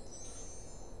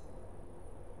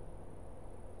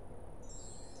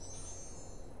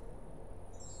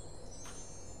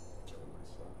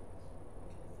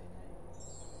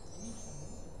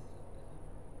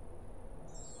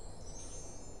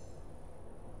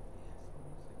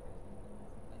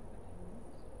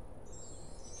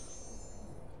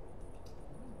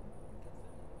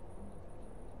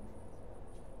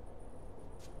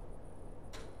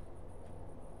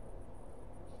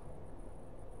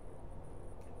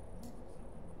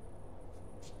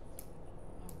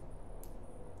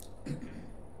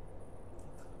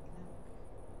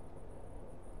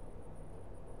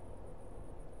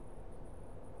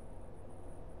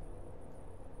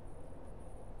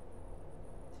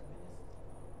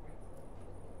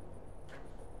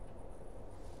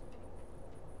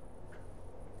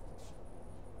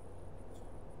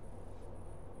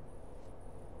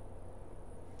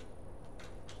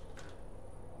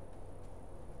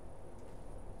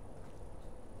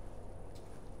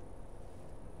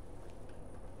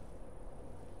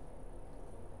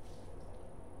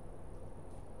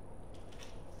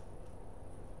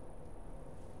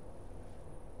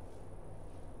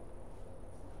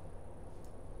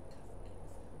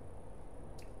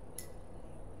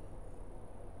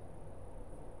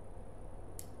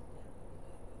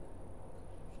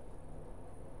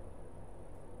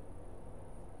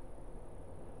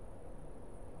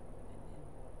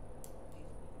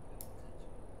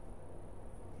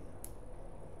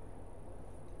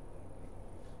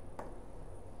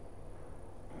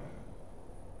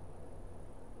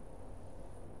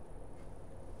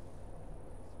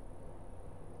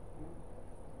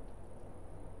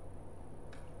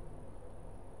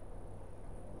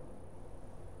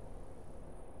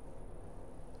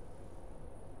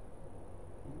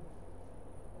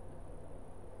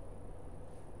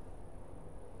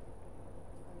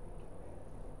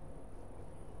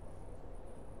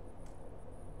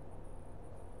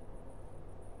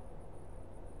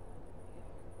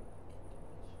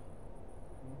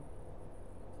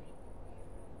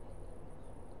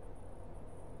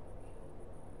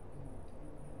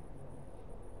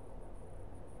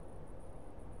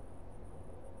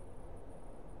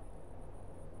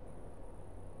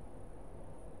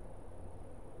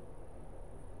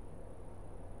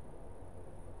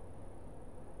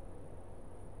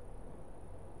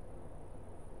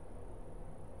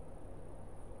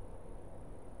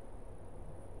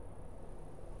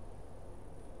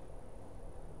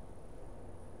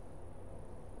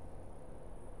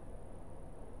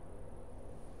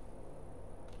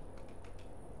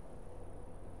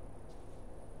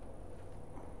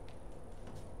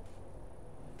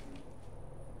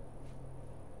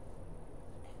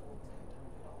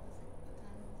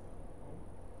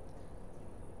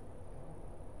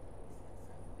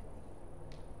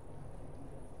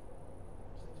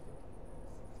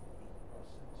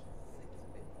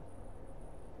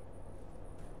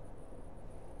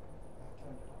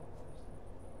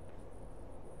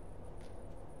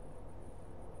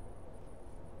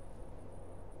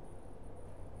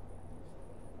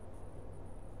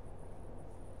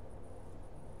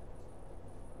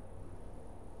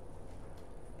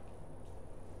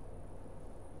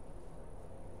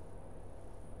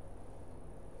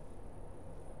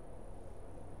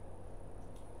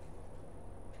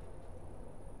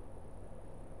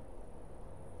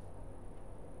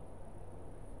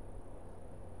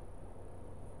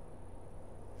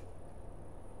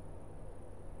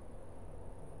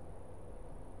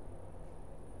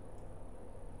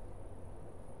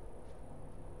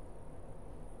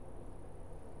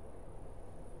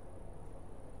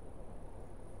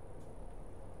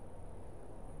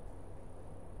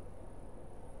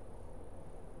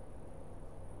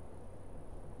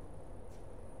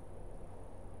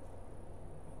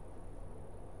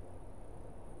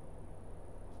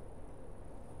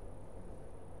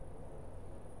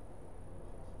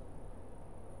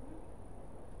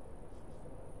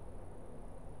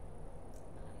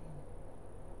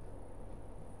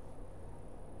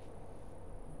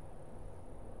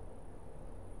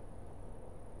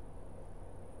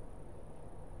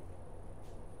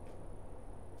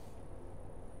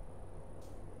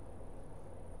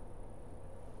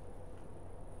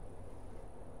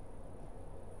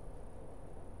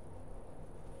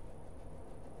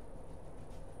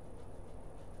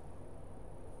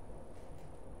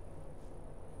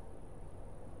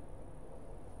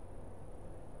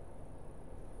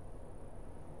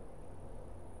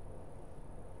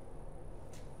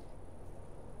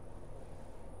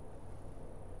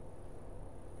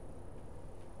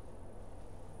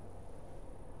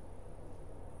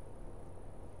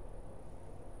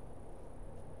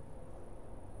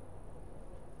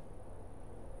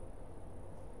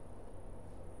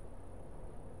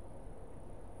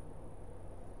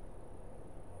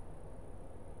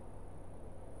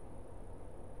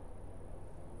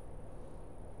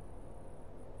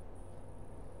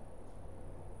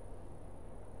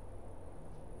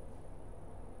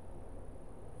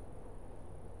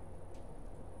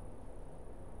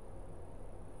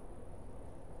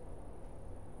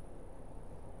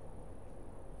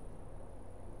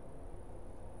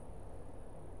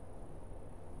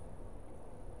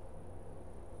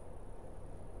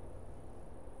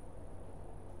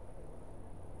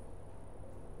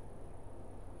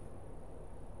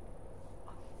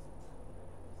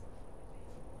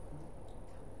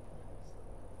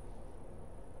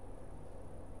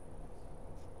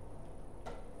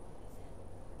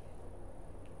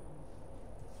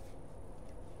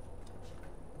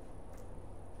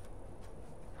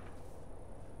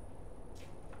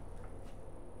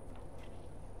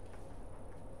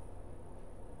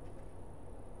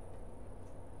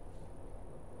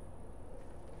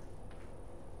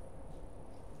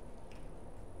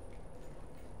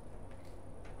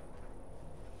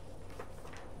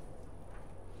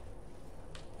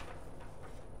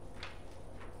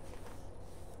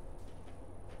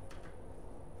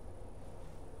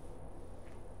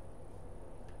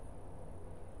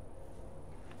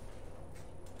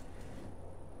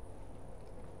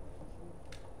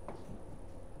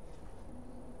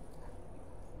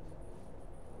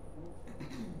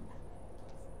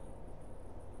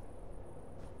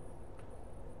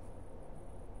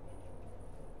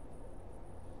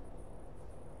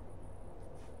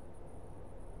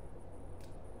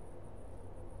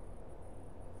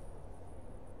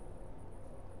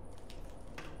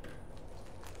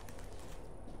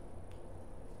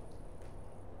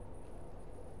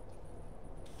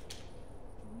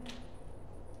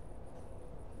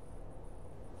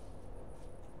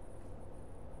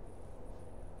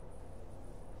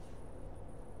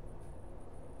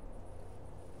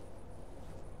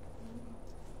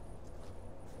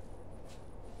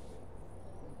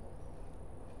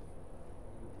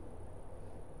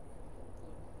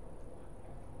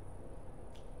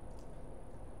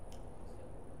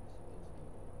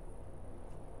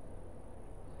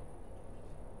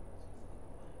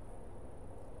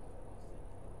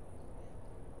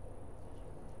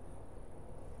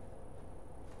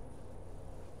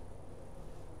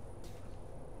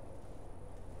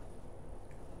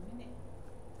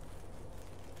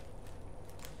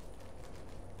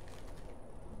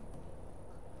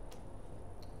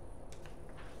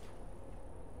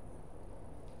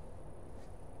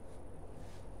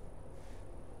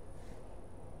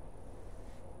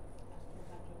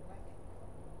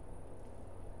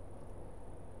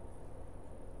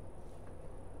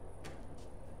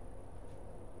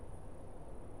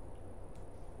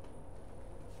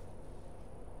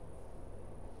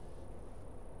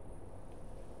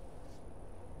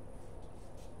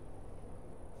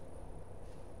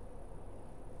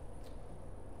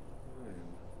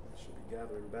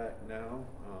 gathering back now.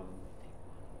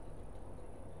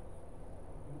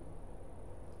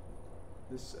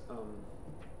 This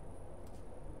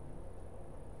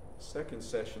second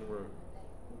session, we're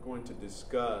going to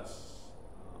discuss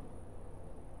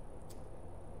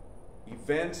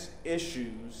events,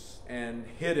 issues, and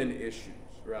hidden issues,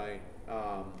 right?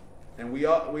 And we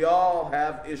all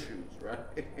have issues,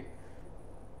 right?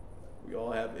 We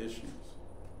all have issues.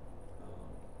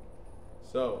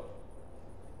 So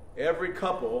every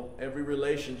couple, every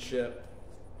relationship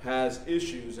has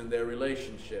issues in their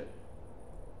relationship.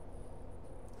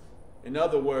 In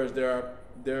other words,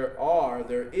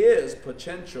 there is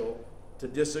potential to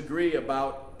disagree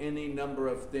about any number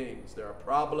of things. There are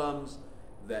problems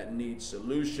that need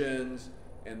solutions,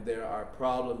 and there are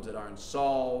problems that aren't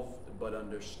solved but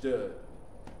understood.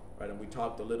 Right? And we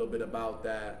talked a little bit about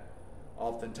that.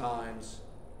 Oftentimes,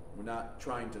 we're not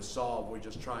trying to solve, we're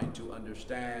just trying to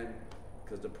understand,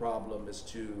 because the problem is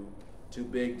too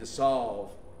big to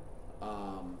solve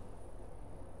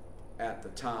at the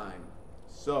time.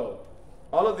 So,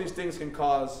 all of these things can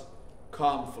cause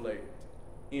conflict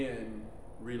in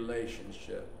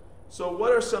relationship. So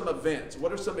what are some events?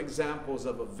 What are some examples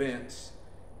of events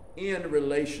in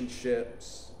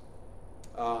relationships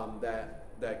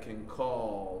that can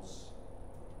cause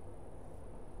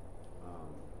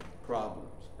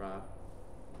problems, right?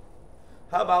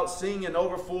 How about seeing an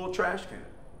overfull trash can?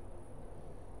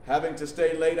 Having to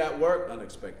stay late at work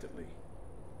unexpectedly?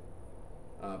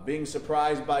 Being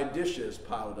surprised by dishes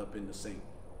piled up in the sink?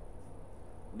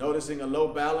 Noticing a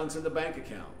low balance in the bank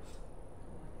account?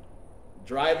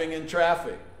 Driving in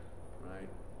traffic, right?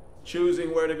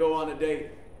 Choosing where to go on a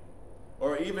date,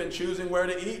 or even choosing where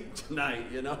to eat tonight,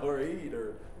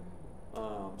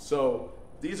 so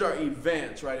these are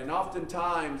events, right? And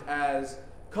oftentimes as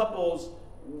couples,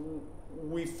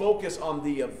 we focus on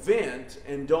the event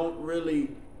and don't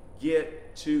really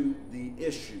get to the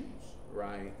issues,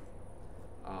 right?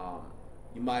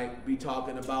 You might be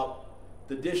talking about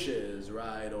the dishes,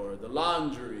 right, or the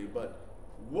laundry, but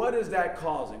what is that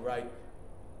causing, right?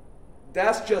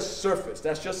 That's just surface.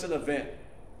 That's just an event.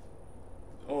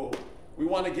 Oh, we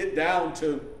want to get down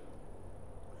to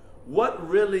what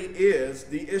really is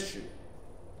the issue,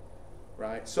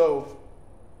 right? So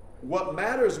what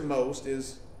matters most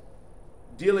is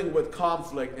dealing with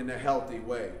conflict in a healthy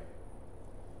way.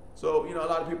 So, a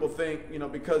lot of people think,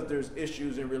 because there's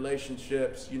issues in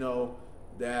relationships,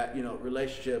 that,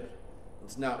 relationship,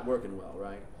 it's not working well,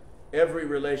 right? Every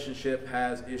relationship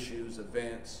has issues,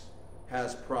 events,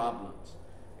 has problems.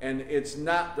 And it's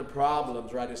not the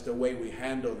problems, right? It's the way we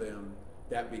handle them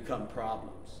that become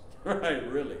problems, right?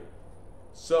 Really.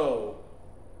 So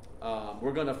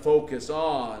we're going to focus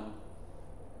on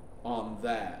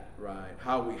that, right?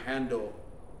 How we handle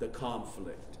the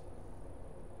conflict.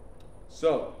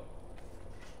 So,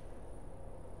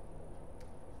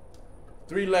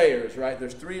 3 layers, right?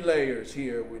 There's 3 layers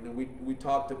here. We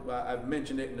talked about, I've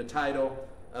mentioned it in the title,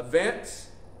 events,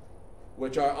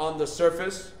 which are on the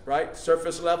surface, right?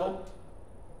 Surface level.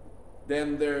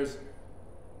 Then there's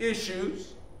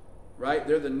issues, right?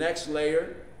 They're the next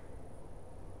layer.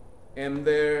 And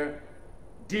they're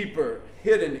deeper,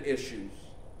 hidden issues,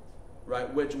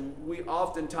 right? Which we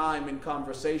oftentimes in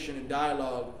conversation and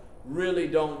dialogue really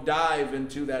don't dive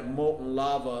into that molten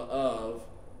lava of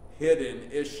hidden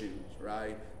issues,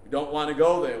 right? We don't want to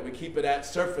go there. We keep it at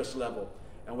surface level.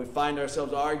 And we find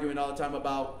ourselves arguing all the time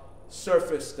about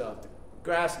surface stuff. The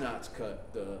grass not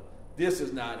cut. This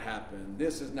has not happened.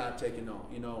 This is not taken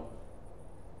on.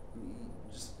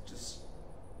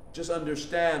 Just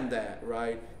understand that,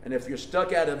 right? And if you're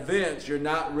stuck at events, you're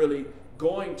not really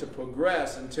going to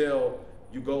progress until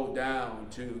you go down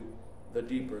to the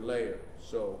deeper layer.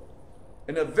 So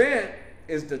an event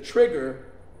is the trigger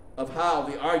of how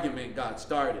the argument got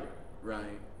started,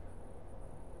 right?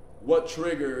 What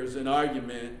triggers an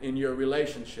argument in your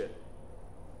relationship?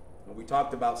 And we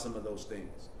talked about some of those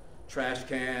things. Trash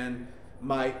can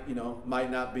might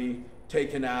not be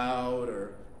taken out,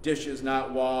 or dishes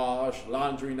not washed,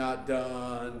 laundry not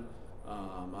done,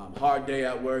 hard day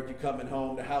at work, you're coming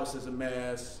home, the house is a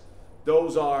mess.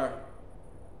 Those are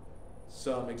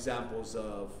some examples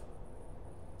of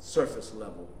surface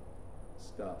level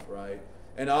stuff, right?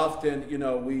 And often,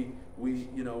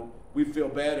 we feel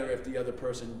better if the other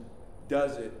person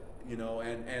does it,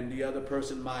 and the other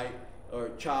person might, or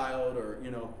child, or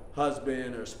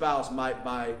husband or spouse might,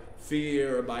 by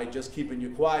fear or by just keeping you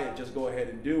quiet, just go ahead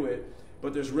and do it.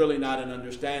 But there's really not an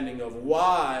understanding of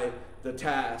why the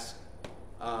task,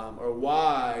 or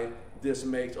why this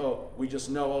makes, we just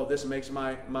know, this makes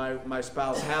my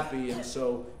spouse happy, and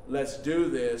so let's do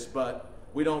this, but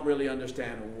we don't really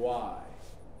understand why,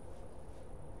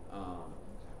 Um,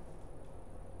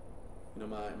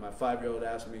 my 5-year-old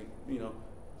asked me,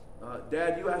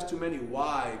 Dad, you ask too many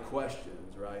why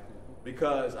questions, right?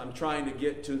 Because I'm trying to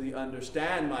get to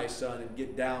understand my son and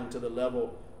get down to the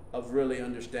level of really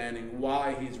understanding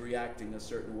why he's reacting a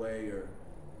certain way or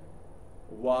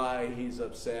why he's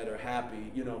upset or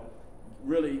happy,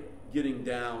 really getting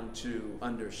down to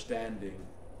understanding.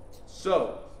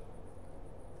 So,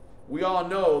 we all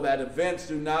know that events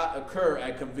do not occur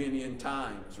at convenient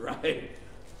times, right?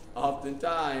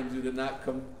 Oftentimes, they do not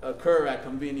occur at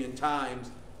convenient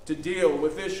times to deal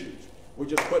with issues. We're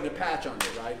just putting a patch on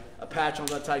it, right? A patch on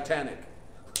the Titanic.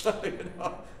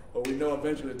 But we know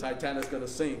eventually the Titanic's going to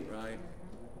sink, right?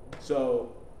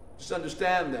 So just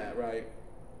understand that, right?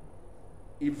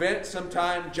 Events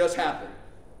sometimes just happen.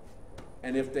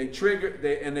 And if they trigger,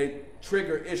 they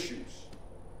trigger issues,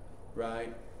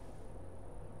 right?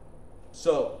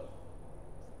 So,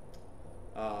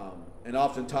 and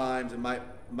oftentimes it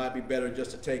might be better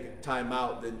just to take time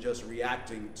out than just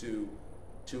reacting to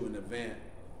an event.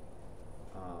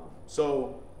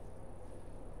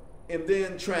 And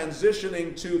then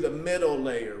transitioning to the middle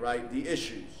layer, right? The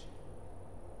issues.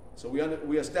 So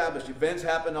we established events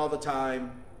happen all the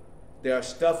time. They are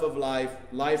stuff of life.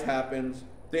 Life happens.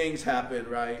 Things happen,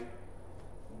 right?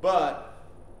 But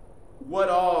what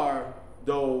are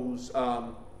those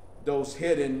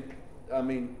hidden?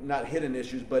 Not hidden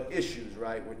issues, but issues,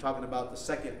 right? We're talking about the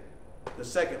second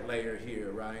layer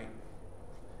here, right?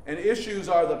 And issues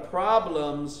are the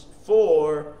problems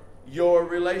for your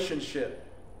relationship,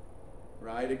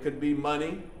 right? It could be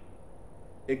money.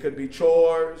 It could be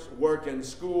chores, work and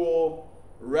school,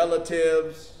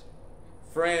 relatives,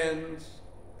 friends,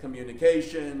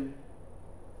 communication.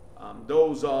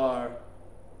 Those are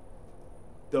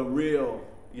the real,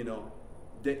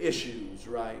 the issues,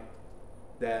 right?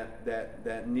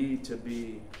 That need to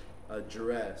be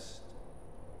addressed.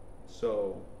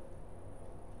 So,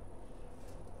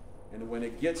 and when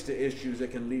it gets to issues,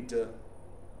 it can lead to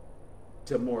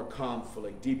more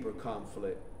conflict, deeper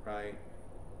conflict, right?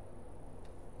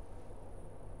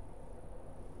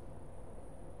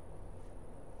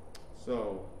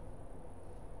 So,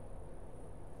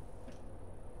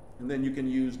 and then you can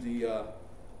use the,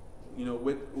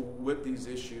 with these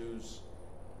issues,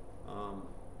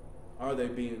 are they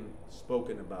being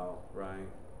spoken about, right?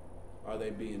 Are they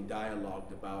being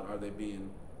dialogued about? Are they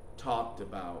being talked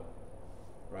about,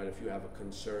 right? If you have a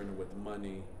concern with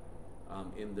money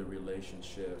in the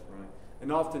relationship, right?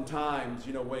 And oftentimes,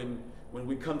 when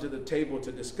we come to the table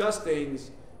to discuss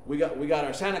things, we got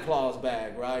our Santa Claus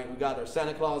bag, right? We got our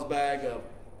Santa Claus bag of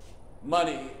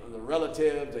money, the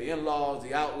relatives, the in-laws,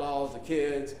 the outlaws, the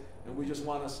kids, and we just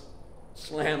want to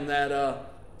slam that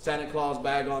Santa Claus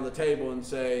bag on the table and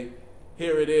say,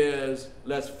 here it is,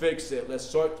 let's fix it, let's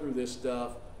sort through this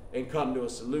stuff and come to a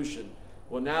solution.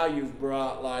 Well, now you've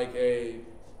brought like a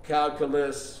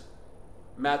calculus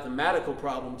mathematical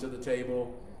problem to the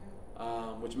table,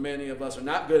 which many of us are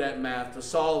not good at math to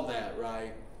solve that,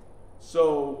 right?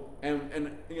 So,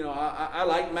 I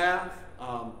like math,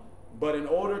 but in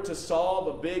order to solve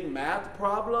a big math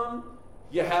problem,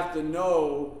 you have to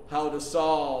know how to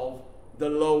solve the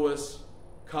lowest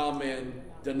common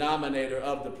denominator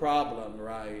of the problem,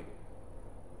 right?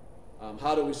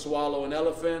 How do we swallow an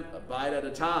elephant? A bite at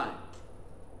a time.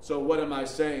 So what am I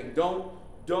saying? Don't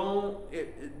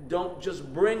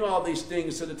just bring all these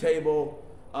things to the table.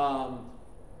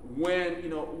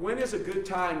 When is a good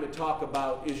time to talk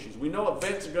about issues? We know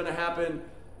events are going to happen.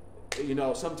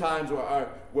 Sometimes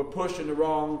we're pushed in the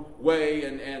wrong way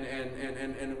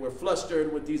and we're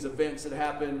flustered with these events that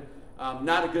happen.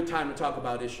 Not a good time to talk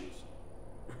about issues,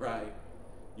 right?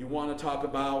 You want to talk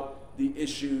about the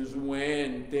issues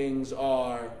when things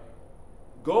are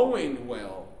going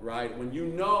well, right? When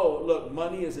look,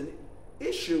 money is an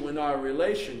issue in our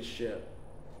relationship,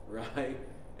 right?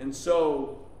 And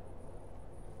so,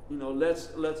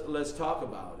 let's talk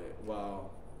about it.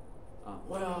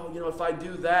 If I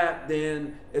do that,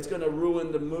 then it's going to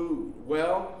ruin the mood.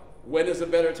 Well, when is a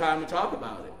better time to talk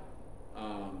about it?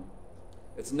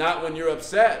 It's not when you're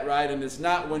upset, right? And it's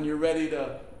not when you're ready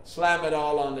to slam it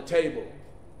all on the table.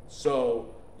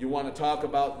 So you want to talk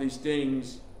about these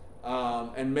things,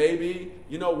 and maybe,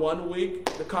 1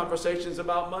 week the conversation's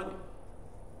about money.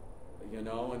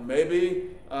 And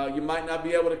maybe you might not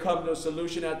be able to come to a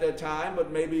solution at that time,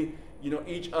 but maybe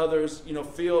each other's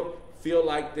feel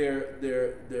like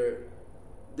they're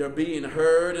being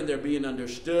heard and they're being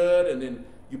understood, and then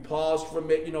you pause for a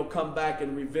minute, come back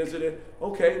and revisit it.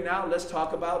 Okay, now let's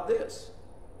talk about this.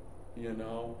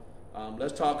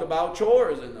 Let's talk about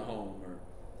chores in the home,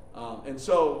 and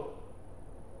so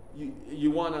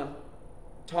you want to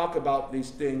talk about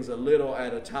these things a little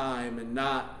at a time and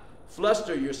not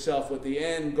fluster yourself with the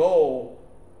end goal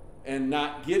and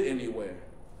not get anywhere.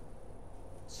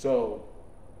 So,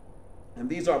 and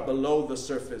these are below the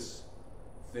surface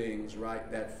things,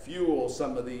 right, that fuel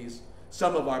some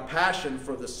of our passion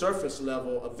for the surface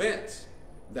level events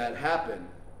that happen.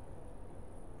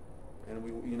 And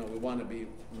we want to be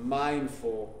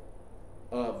mindful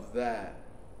of that.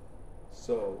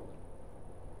 So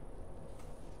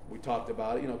we talked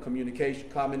about it, communication,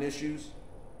 common issues,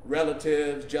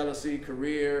 relatives, jealousy,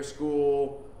 career,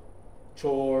 school,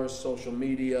 chores, social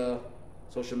media.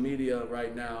 Social media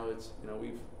right now,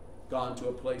 we've gone to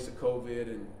a place of COVID,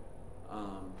 and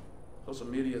social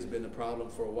media has been a problem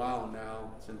for a while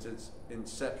now, since its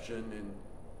inception,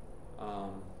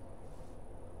 and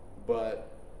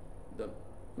but the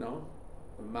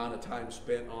amount of time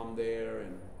spent on there,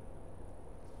 and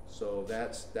so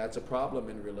that's a problem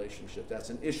in a relationship. That's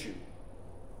an issue.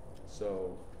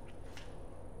 So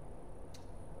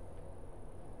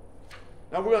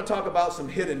now we're going to talk about some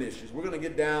hidden issues. We're going to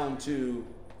get down to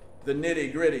the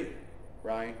nitty-gritty,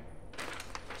 right?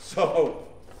 So,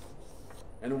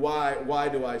 and why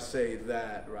do I say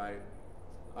that, right?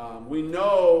 We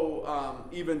know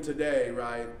even today,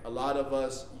 right, a lot of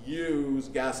us use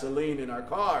gasoline in our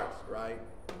cars, right?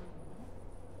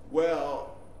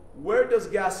 Well, where does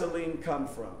gasoline come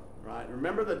from, right?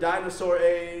 Remember the dinosaur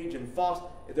age, and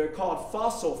they're called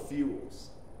fossil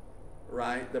fuels,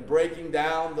 right? The breaking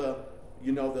down the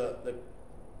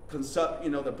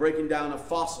breaking down of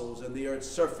fossils in the earth's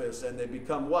surface, and they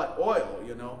become what? Oil,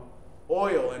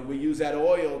 oil, and we use that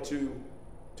oil to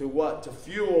what? To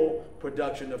fuel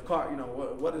production of car.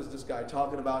 What is this guy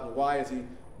talking about, and why is he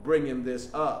bringing this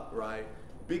up, right?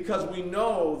 Because we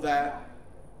know that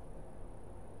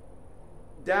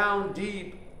down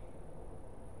deep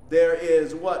there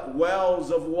is what?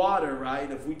 Wells of water, right?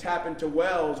 If we tap into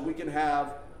wells, we can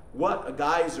have what? A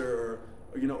geyser,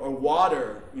 or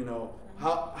water.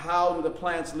 How do the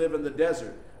plants live in the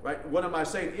desert, right? What am I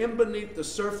saying? In beneath the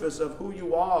surface of who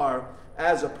you are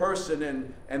as a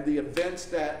person, and the events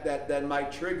that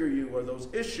might trigger you, or those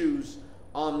issues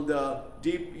on the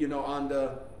deep, on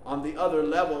the other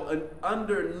level, and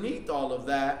underneath all of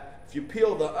that, if you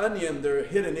peel the onion, there are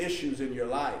hidden issues in your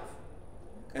life.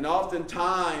 And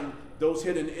oftentimes, those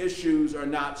hidden issues are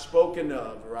not spoken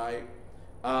of, right?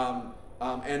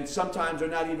 And sometimes they're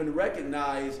not even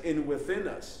recognized within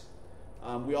us.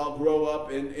 We all grow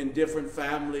up in different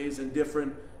families and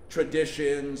different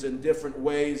traditions and different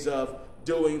ways of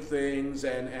doing things.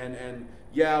 And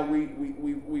yeah,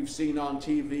 we've seen on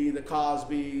TV the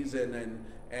Cosbys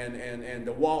and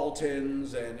the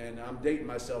Waltons, and I'm dating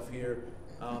myself here.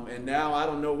 And now I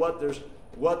don't know what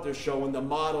they're showing. The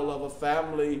model of a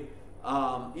family,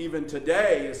 even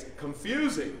today, is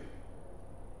confusing.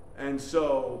 And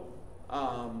so,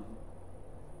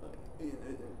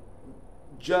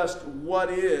 just what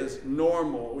is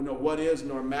normal? What is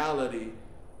normality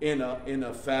in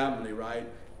a family, right?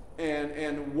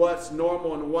 And what's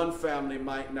normal in one family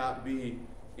might not be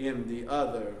in the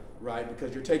other, right?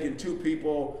 Because you're taking two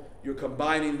people, you're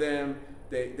combining them.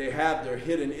 They have their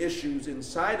hidden issues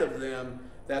inside of them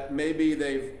that maybe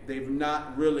they've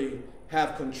not really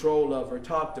have control of or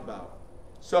talked about.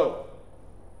 So,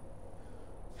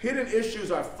 hidden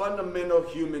issues are fundamental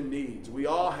human needs. We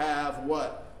all have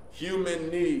what? Human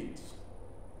needs,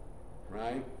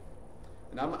 right?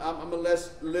 And I'm going to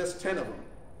list 10 of them.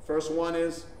 First one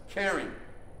is caring.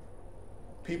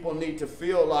 People need to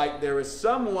feel like there is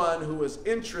someone who is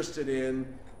interested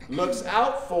in, looks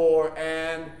out for,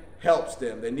 and helps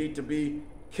them. They need to be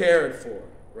cared for,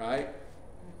 right?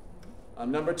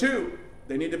 Number two,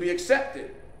 they need to be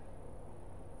accepted.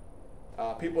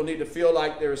 People need to feel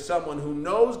like there is someone who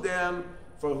knows them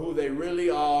for who they really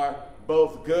are,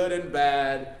 both good and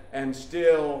bad, and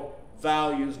still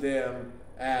values them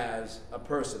as a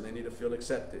person. They need to feel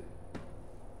accepted.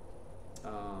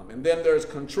 And then there's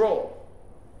control.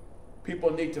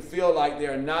 People need to feel like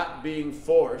they're not being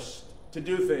forced to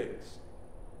do things.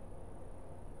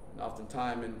 And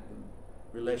oftentimes in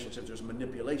relationships, there's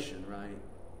manipulation, right?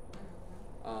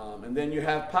 And then you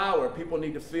have power. People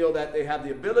need to feel that they have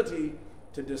the ability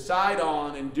to decide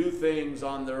on and do things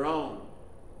on their own.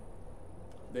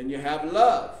 Then you have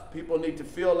love. People need to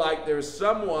feel like there's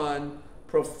someone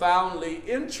profoundly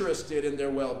interested in their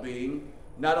well-being,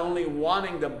 not only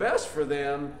wanting the best for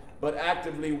them, but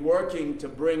actively working to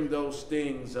bring those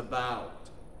things about.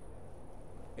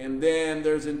 And then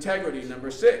there's integrity,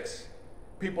 number 6.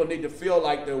 People need to feel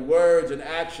like their words and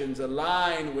actions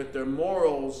align with their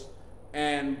morals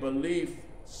and belief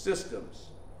systems.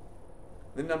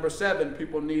 Then number 7,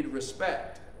 people need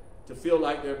respect. to feel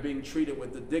like they're being treated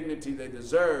with the dignity they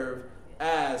deserve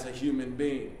as a human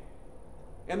being.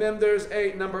 And then there's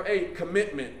number 8,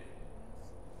 commitment.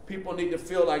 People need to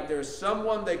feel like there's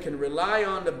someone they can rely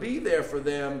on to be there for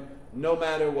them no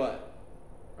matter what,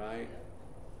 right?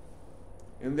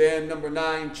 And then number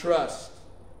 9, trust.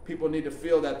 People need to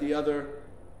feel that the other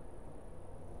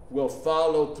will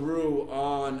follow through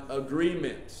on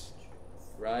agreements,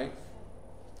 right?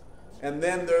 And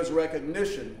then there's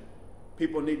recognition.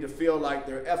 People need to feel like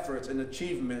their efforts and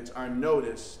achievements are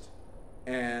noticed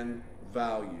and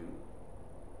valued.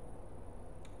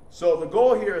 So the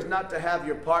goal here is not to have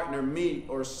your partner meet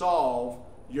or solve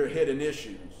your hidden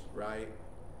issues, right?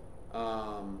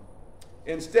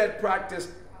 Instead,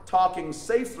 practice talking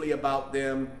safely about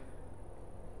them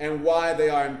and why they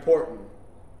are important.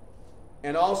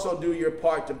 And also do your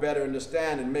part to better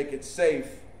understand and make it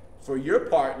safe for your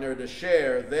partner to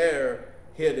share their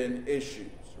hidden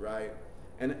issues, right?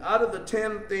 And out of the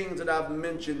 10 things that I've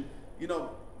mentioned,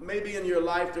 maybe in your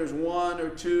life there's 1 or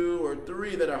 2 or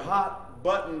 3 that are hot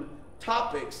button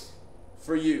topics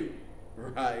for you,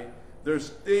 right? There's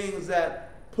things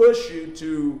that push you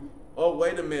to, oh,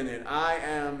 wait a minute, I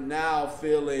am now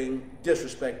feeling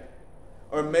disrespected.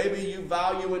 Or maybe you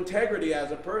value integrity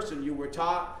as a person. You were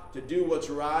taught to do what's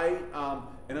right.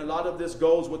 And a lot of this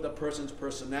goes with the person's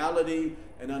personality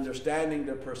and understanding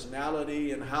their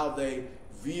personality and how they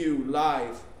view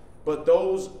life. But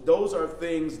those are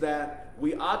things that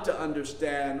we ought to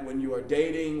understand when you are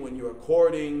dating, when you are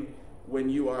courting, when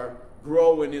you are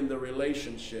growing in the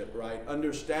relationship, right?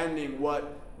 Understanding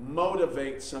what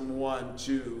motivates someone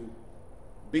to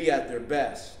be at their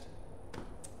best.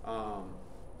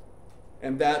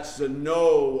 And that's the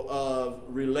know of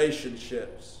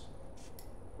relationships,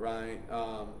 right?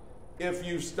 If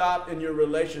you stop in your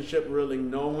relationship really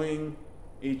knowing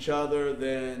each other,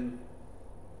 then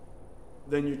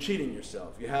you're cheating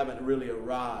yourself. You haven't really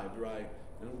arrived, right?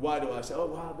 And why do I say, oh,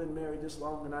 well, I've been married this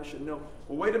long and I should know?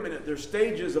 Well, wait a minute. There's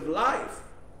stages of life,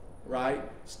 right?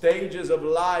 Stages of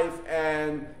life,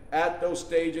 and at those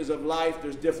stages of life,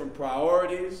 there's different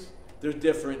priorities. There's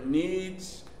different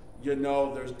needs.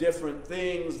 There's different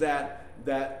things that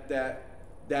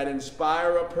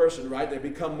inspire a person, right? They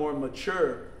become more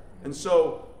mature. And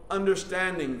so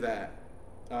understanding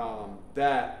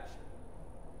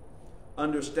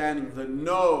understanding the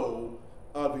know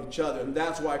of each other. And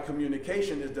that's why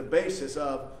communication is the basis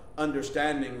of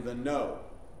understanding the know.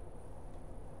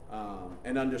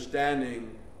 And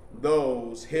understanding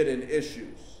those hidden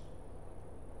issues.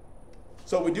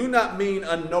 So we do not mean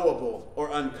unknowable or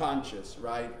unconscious,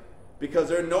 right? Because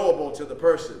they're knowable to the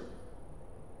person,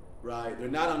 right? They're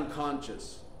not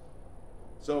unconscious.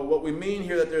 So what we mean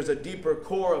here, that there's a deeper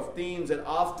core of themes that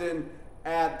often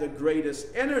add the greatest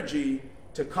energy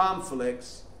to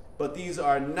conflicts, but these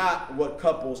are not what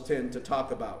couples tend to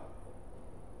talk about.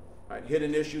 Right?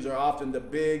 Hidden issues are often the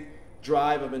big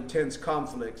drive of intense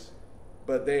conflicts,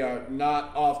 but they are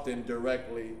not often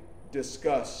directly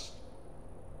discussed.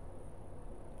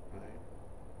 Right?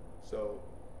 So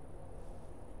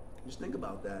just think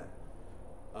about that.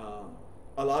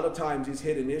 A lot of times these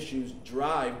hidden issues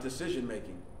drive decision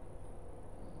making.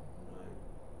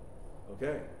 Right?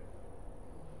 Okay.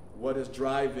 What is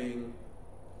driving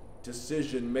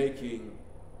decision making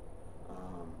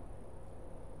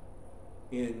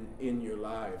in your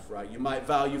life, right? You might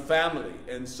value family,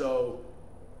 and so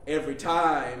every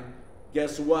time,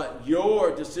 guess what?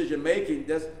 Your decision making,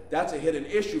 that's a hidden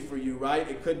issue for you, right?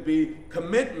 It could be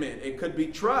commitment, it could be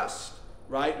trust,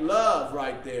 right? Love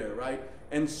right there, right?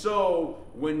 And so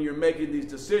when you're making these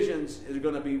decisions, you're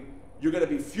going to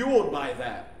be fueled by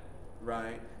that,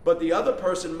 right? But the other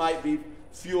person might be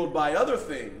fueled by other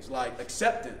things like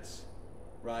acceptance,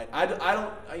 right? I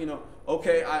don't,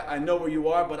 okay, I know where you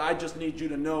are, but I just need you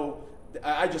to know,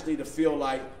 I just need to feel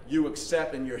like you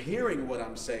accept and you're hearing what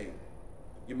I'm saying.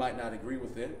 You might not agree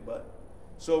with it, but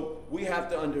so we have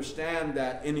to understand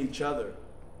that in each other,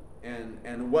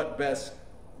 and what best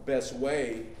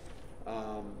way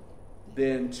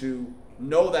than to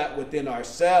know that within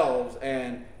ourselves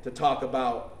and to talk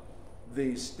about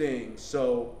these things.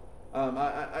 So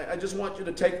I just want you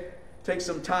to take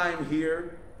some time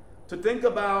here to think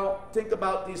about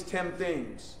these 10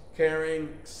 things: caring,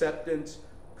 acceptance,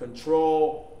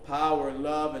 control, power,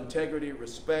 love, integrity,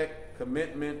 respect,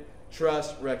 commitment,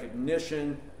 trust,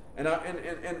 recognition. And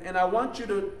I want you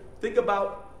to think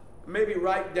about, maybe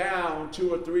write down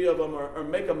 2 or 3 of them, or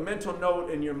make a mental note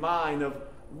in your mind of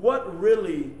what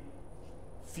really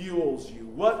fuels you,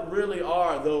 what really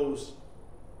are those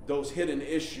hidden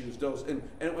issues. And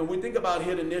when we think about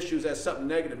hidden issues as something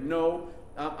negative, no,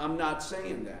 I'm not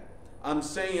saying that. I'm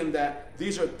saying that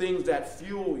these are things that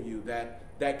fuel you,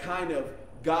 that kind of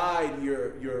guide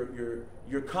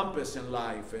your compass in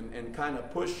life and kind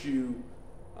of push you.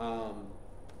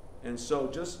 And so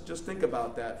just think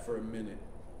about that for a minute.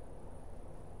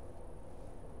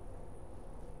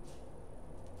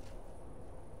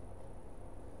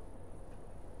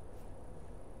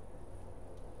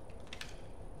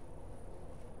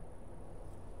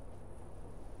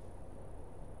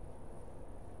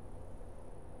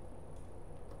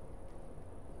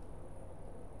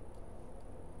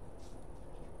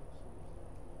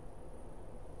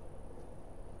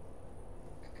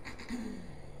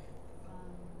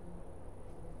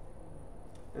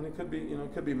 And it could be,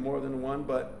 it could be more than one,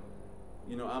 but,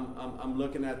 I'm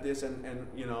looking at this and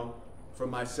for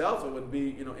myself, it would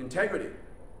be, integrity.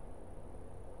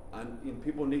 And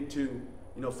people need to,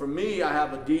 for me, I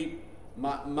have a deep,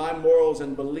 my morals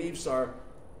and beliefs are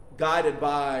guided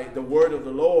by the word of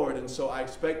the Lord. And so I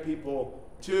expect people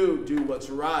to do what's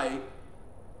right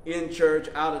in church,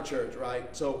 out of church,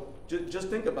 right? So just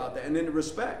think about that. And then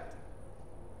respect,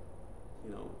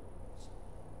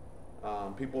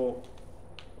 people,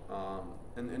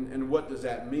 and what does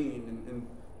that mean?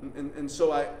 And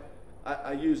so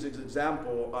I use this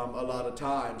example a lot of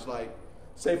times. Like,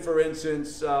 say for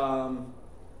instance, that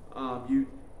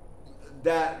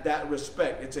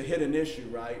respect, it's a hidden issue,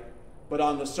 right? But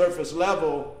on the surface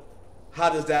level, how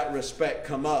does that respect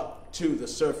come up to the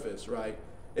surface, right?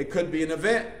 It could be an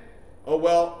event. Oh,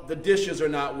 well, the dishes are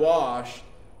not washed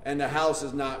and the house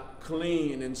is not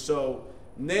clean, and so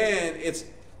then it's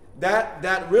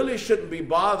that really shouldn't be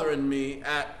bothering me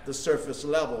at the surface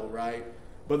level, right?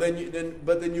 But then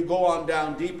you go on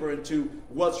down deeper into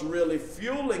what's really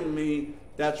fueling me,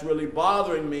 that's really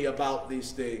bothering me about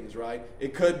these things, right?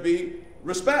 It could be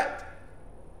respect.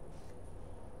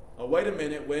 Oh, wait a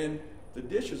minute, when the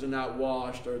dishes are not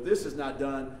washed or this is not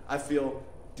done, I feel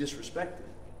disrespected.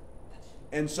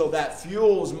 And so that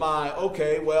fuels my,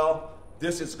 okay, well,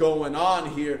 this is going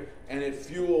on here, and it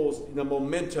fuels the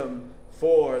momentum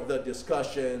for the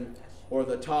discussion or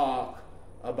the talk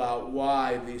about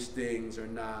why these things are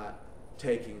not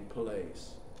taking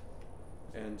place.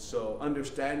 And so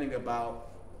understanding about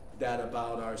that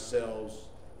about ourselves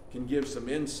can give some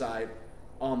insight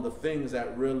on the things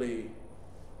that really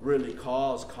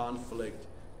cause conflict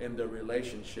in the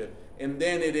relationship. And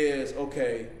then it is,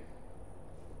 okay,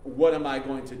 what am I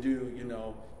going to do?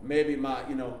 Maybe my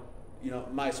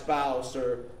my spouse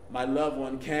or my loved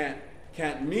one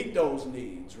can't meet those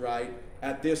needs, right?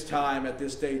 At this time, at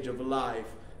this stage of life.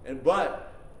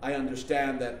 But I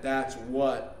understand that that's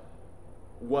what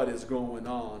is going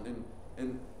on.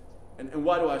 And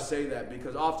why do I say that?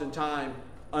 Because oftentimes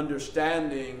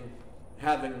understanding,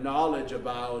 having knowledge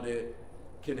about it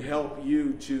can help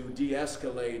you to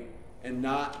de-escalate and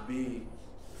not be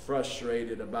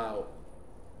frustrated about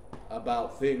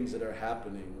things that are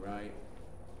happening, right?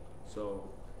 So,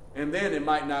 and then it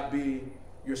might not be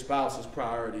your spouse's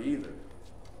priority either.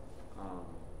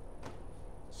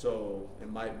 So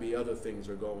it might be other things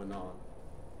are going on.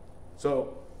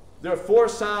 So there are 4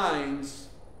 signs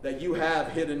that you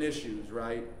have hidden issues,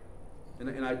 right?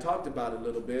 And I talked about it a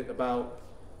little bit about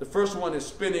the first one is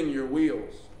spinning your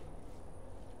wheels.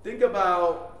 Think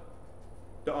about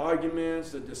the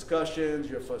arguments, the discussions,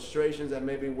 your frustrations that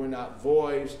maybe were not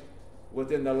voiced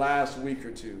within the last week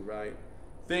or two, right?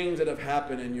 Things that have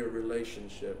happened in your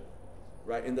relationship,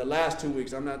 right? In the last 2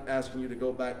 weeks, I'm not asking you to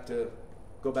go back to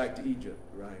Egypt,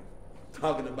 right? I'm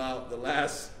talking about the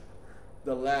last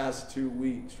 2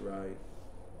 weeks, right?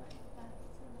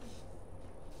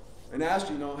 And ask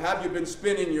you, have you been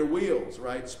spinning your wheels,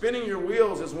 right? Spinning your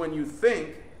wheels is when you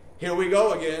think, here we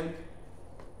go again.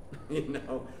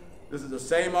 This is the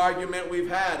same argument we've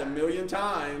had a million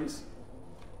times.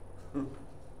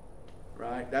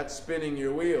 Right? That's spinning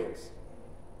your wheels.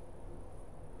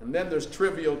 And then there's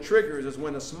trivial triggers, is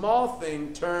when a small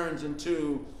thing turns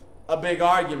into a big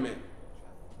argument.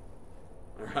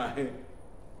 Right?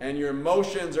 And your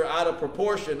emotions are out of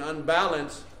proportion,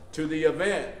 unbalanced to the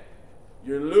event.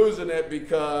 You're losing it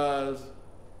because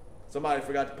somebody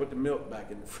forgot to put the milk back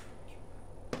in the fridge.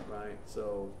 Right?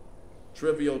 So,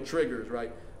 trivial triggers,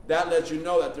 right? That lets you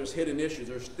know that there's hidden issues.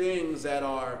 There's things that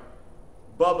are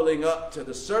bubbling up to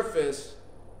the surface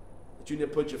that you need to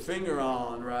put your finger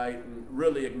on, right? And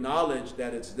really acknowledge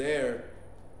that it's there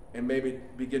and maybe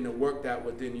begin to work that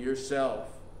within yourself.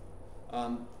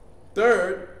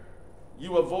 Third,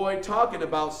 you avoid talking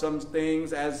about some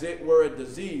things as it were a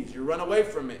disease. You run away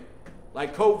from it,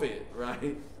 like COVID, right?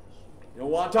 You don't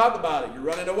want to talk about it. You're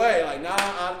running away, like, no,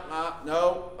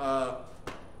 I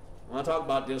want to talk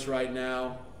about this right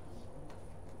now.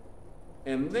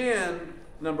 And then,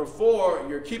 number 4,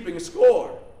 you're keeping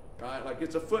score, right? Like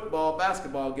it's a football,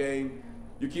 basketball game.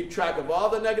 You keep track of all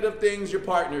the negative things your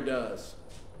partner does.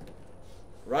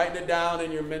 Writing it down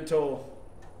in your mental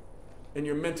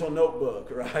notebook,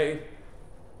 right?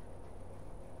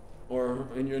 Or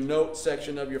in your notes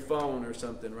section of your phone or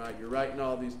something, right? You're writing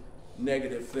all these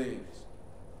negative things.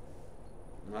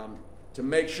 To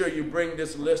make sure you bring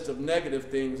this list of negative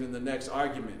things in the next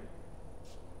argument.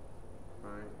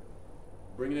 Right?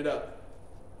 Bringing it up.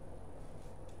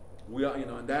 We are,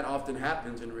 and that often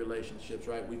happens in relationships,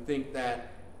 right? We think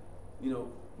that,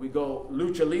 we go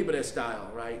lucha libre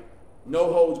style, right?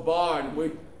 No holds barred.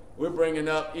 And we're bringing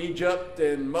up Egypt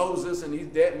and Moses, and he's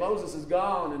dead. Moses is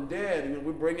gone and dead. And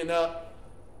we're bringing up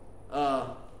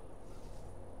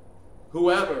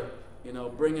whoever,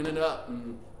 bringing it up.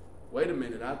 And wait a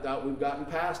minute, I thought we've gotten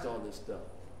past all this stuff.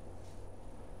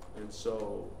 And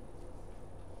so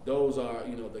those are,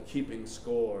 the keeping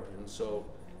score. And so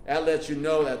that lets you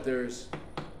know that there's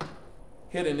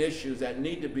hidden issues that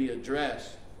need to be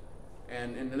addressed.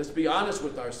 And let's be honest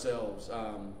with ourselves.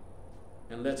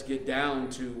 And let's get down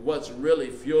to what's really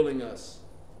fueling us.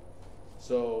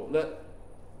 So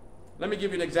let me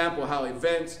give you an example of how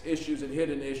events, issues, and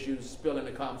hidden issues spill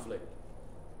into conflict.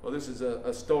 Well, this is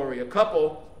a story. A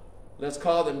couple, let's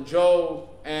call them Joe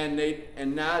and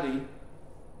Nadi,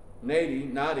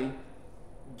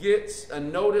 gets a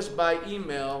notice by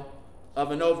email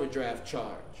of an overdraft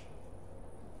charge.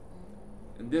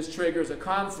 And this triggers a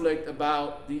conflict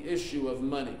about the issue of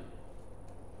money.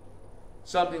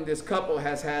 Something this couple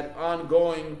has had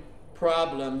ongoing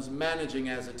problems managing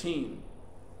as a team.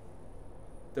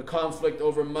 The conflict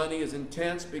over money is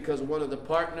intense because one of the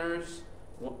partners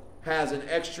has an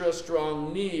extra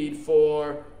strong need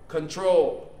for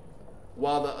control,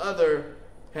 while the other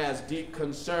has deep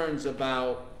concerns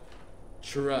about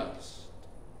trust.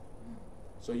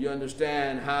 So you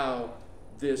understand how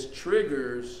this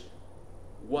triggers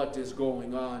what is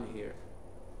going on here.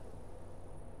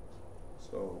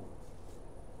 So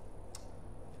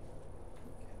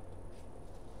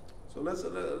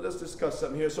let's discuss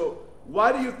something here. So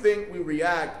why do you think we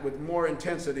react with more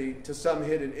intensity to some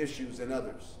hidden issues than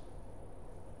others?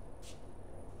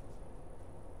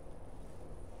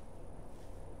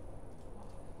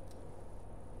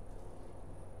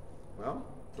 Well,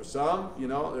 for some,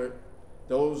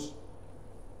 those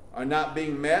are not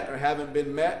being met or haven't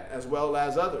been met as well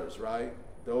as others, right?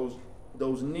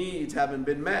 Those needs haven't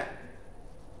been met.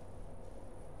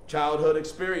 Childhood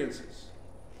experiences,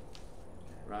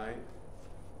 right?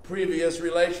 Previous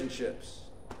relationships.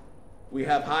 We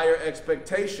have higher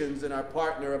expectations in our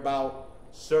partner about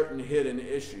certain hidden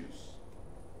issues.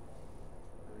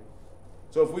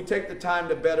 So if we take the time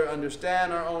to better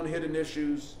understand our own hidden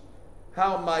issues,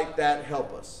 how might that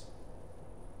help us?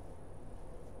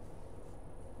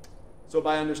 So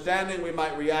by understanding, we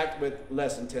might react with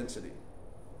less intensity,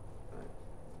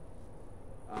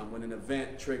 right? When an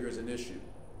event triggers an issue.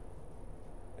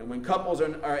 And when couples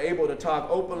are able to talk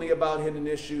openly about hidden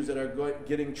issues that are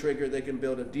getting triggered, they can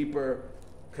build a deeper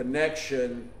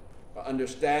connection,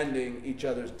 understanding each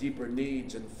other's deeper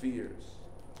needs and fears.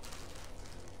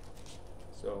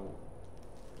 So,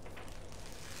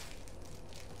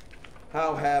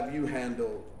 how have you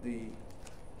handled the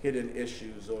hidden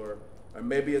issues? Or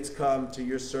maybe it's come to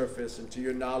your surface and to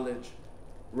your knowledge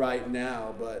right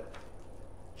now, but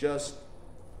just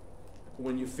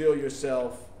when you feel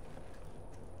yourself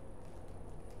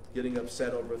getting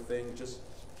upset over things, just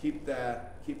keep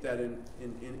that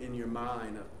in your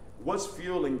mind. What's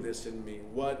fueling this in me?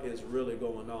 What is really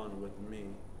going on with me?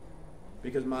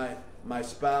 Because my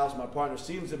spouse, my partner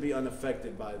seems to be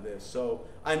unaffected by this. So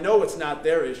I know it's not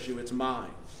their issue, it's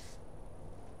mine.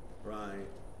 Right?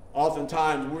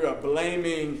 Oftentimes we are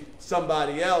blaming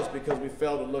somebody else because we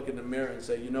fail to look in the mirror and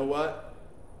say, you know what?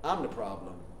 I'm the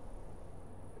problem.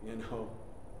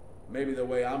 Maybe the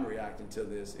way I'm reacting to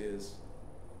this is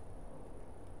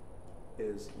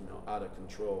out of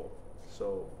control.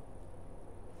 So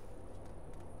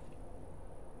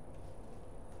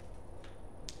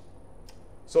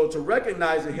to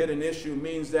recognize a hidden issue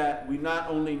means that we not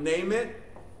only name it,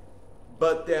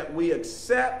 but that we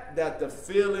accept that the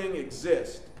feeling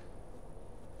exists.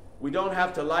 We don't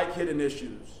have to like hidden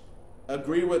issues,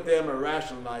 agree with them, or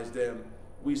rationalize them.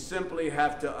 We simply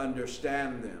have to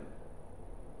understand them.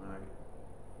 Right?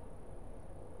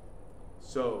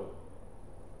 So,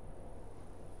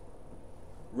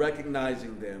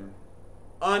 recognizing them,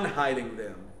 unhiding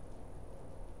them.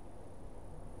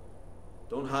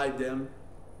 Don't hide them.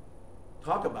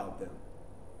 Talk about them.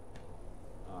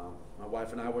 My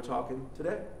wife and I were talking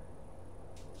today.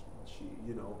 She,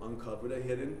 uncovered a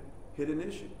hidden hidden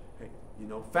issue. Hey, you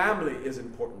know, family is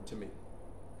important to me,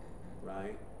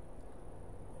 right?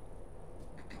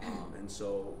 And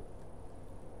so,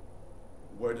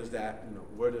 where does that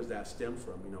stem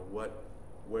from? You know,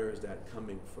 where is that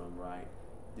coming from, right?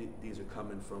 These are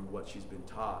coming from what she's been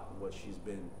taught, what she's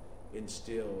been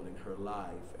instilled in her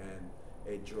life, and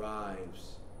it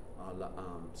drives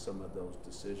some of those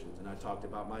decisions. And I talked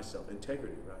about myself,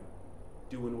 integrity, right?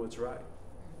 Doing what's right.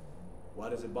 Why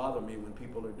does it bother me when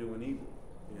people are doing evil?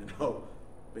 You know,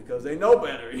 because they know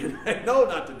better. You know, they know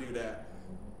not to do that.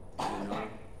 You know,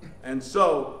 and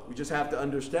so we just have to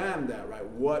understand that, right?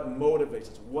 What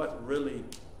motivates us? What really?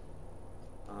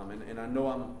 And I know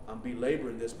I'm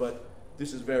belaboring this, but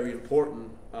this is very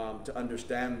important to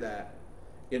understand that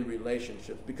in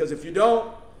relationships, because if you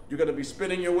don't, you're going to be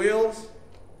spinning your wheels.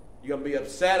 You're going to be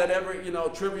upset at every,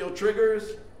 trivial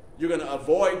triggers. You're going to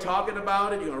avoid talking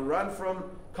about it. You're going to run from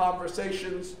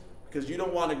conversations because you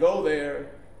don't want to go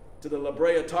there to the La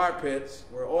Brea tar pits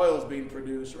where oil is being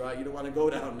produced, right? You don't want to go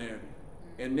down there.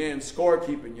 And then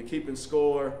scorekeeping. You're keeping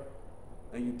score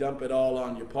and you dump it all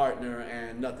on your partner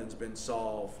and nothing's been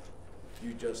solved.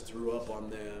 You just threw up on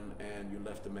them and you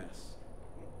left a mess.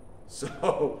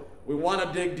 So we want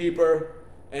to dig deeper,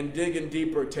 and digging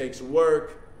deeper takes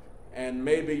work. And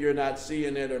maybe you're not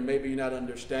seeing it, or maybe you're not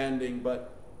understanding,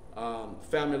 but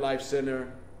Family Life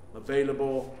Center,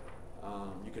 available.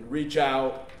 You can reach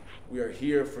out. We are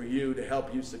here for you to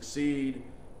help you succeed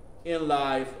in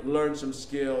life, learn some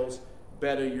skills,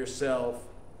 better yourself,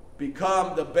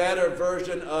 become the better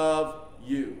version of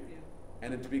you.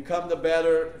 And to become the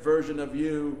better version of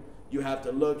you, you have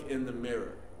to look in the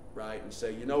mirror, right? And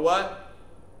say, you know what?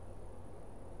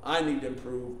 I need to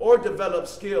improve, or develop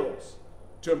skills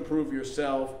to improve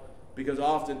yourself, because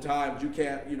oftentimes you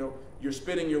can't, you're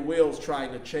spinning your wheels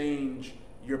trying to change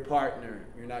your partner.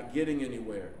 You're not getting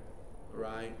anywhere,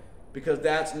 right? Because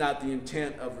that's not the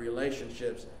intent of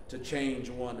relationships, to change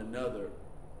one another,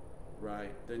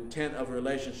 right? The intent of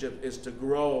relationship is to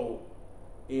grow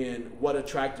in what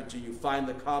attracted to you. Find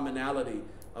the commonality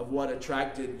of what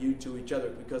attracted you to each other,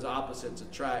 because opposites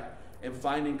attract, and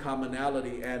finding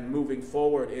commonality and moving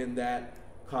forward in that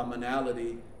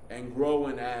commonality and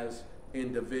growing as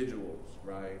individuals,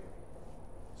 right?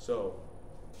 So,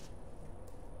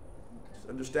 just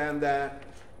understand that.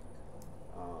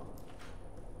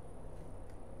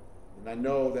 And I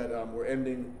know that we're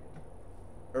ending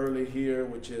early here,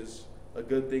 which is a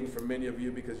good thing for many of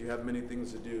you because you have many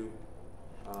things to do.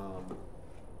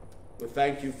 But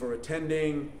thank you for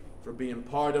attending, for being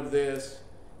part of this.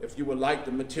 If you would like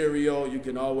the material, you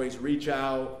can always reach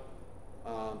out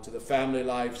to the Family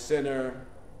Life Center,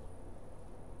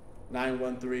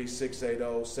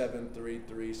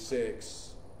 913-680-7336.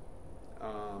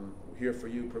 We're here for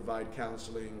you, provide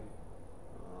counseling.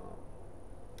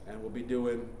 And we'll be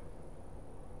doing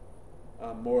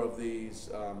more of these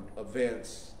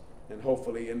events, and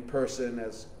hopefully in person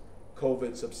as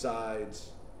COVID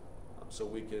subsides, so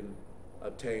we can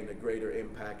obtain a greater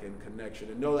impact and connection.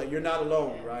 And know that you're not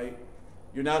alone, right?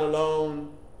 You're not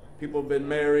alone. People have been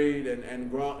married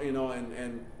and grown,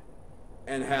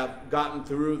 and have gotten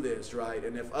through this, right?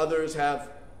 And if others have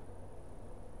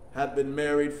been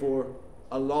married for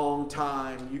a long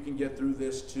time, you can get through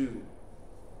this too,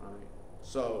 right?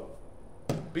 So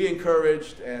be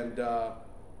encouraged, and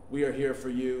we are here for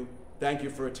you. Thank you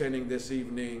for attending this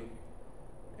evening,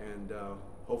 and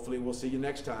hopefully we'll see you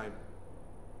next time.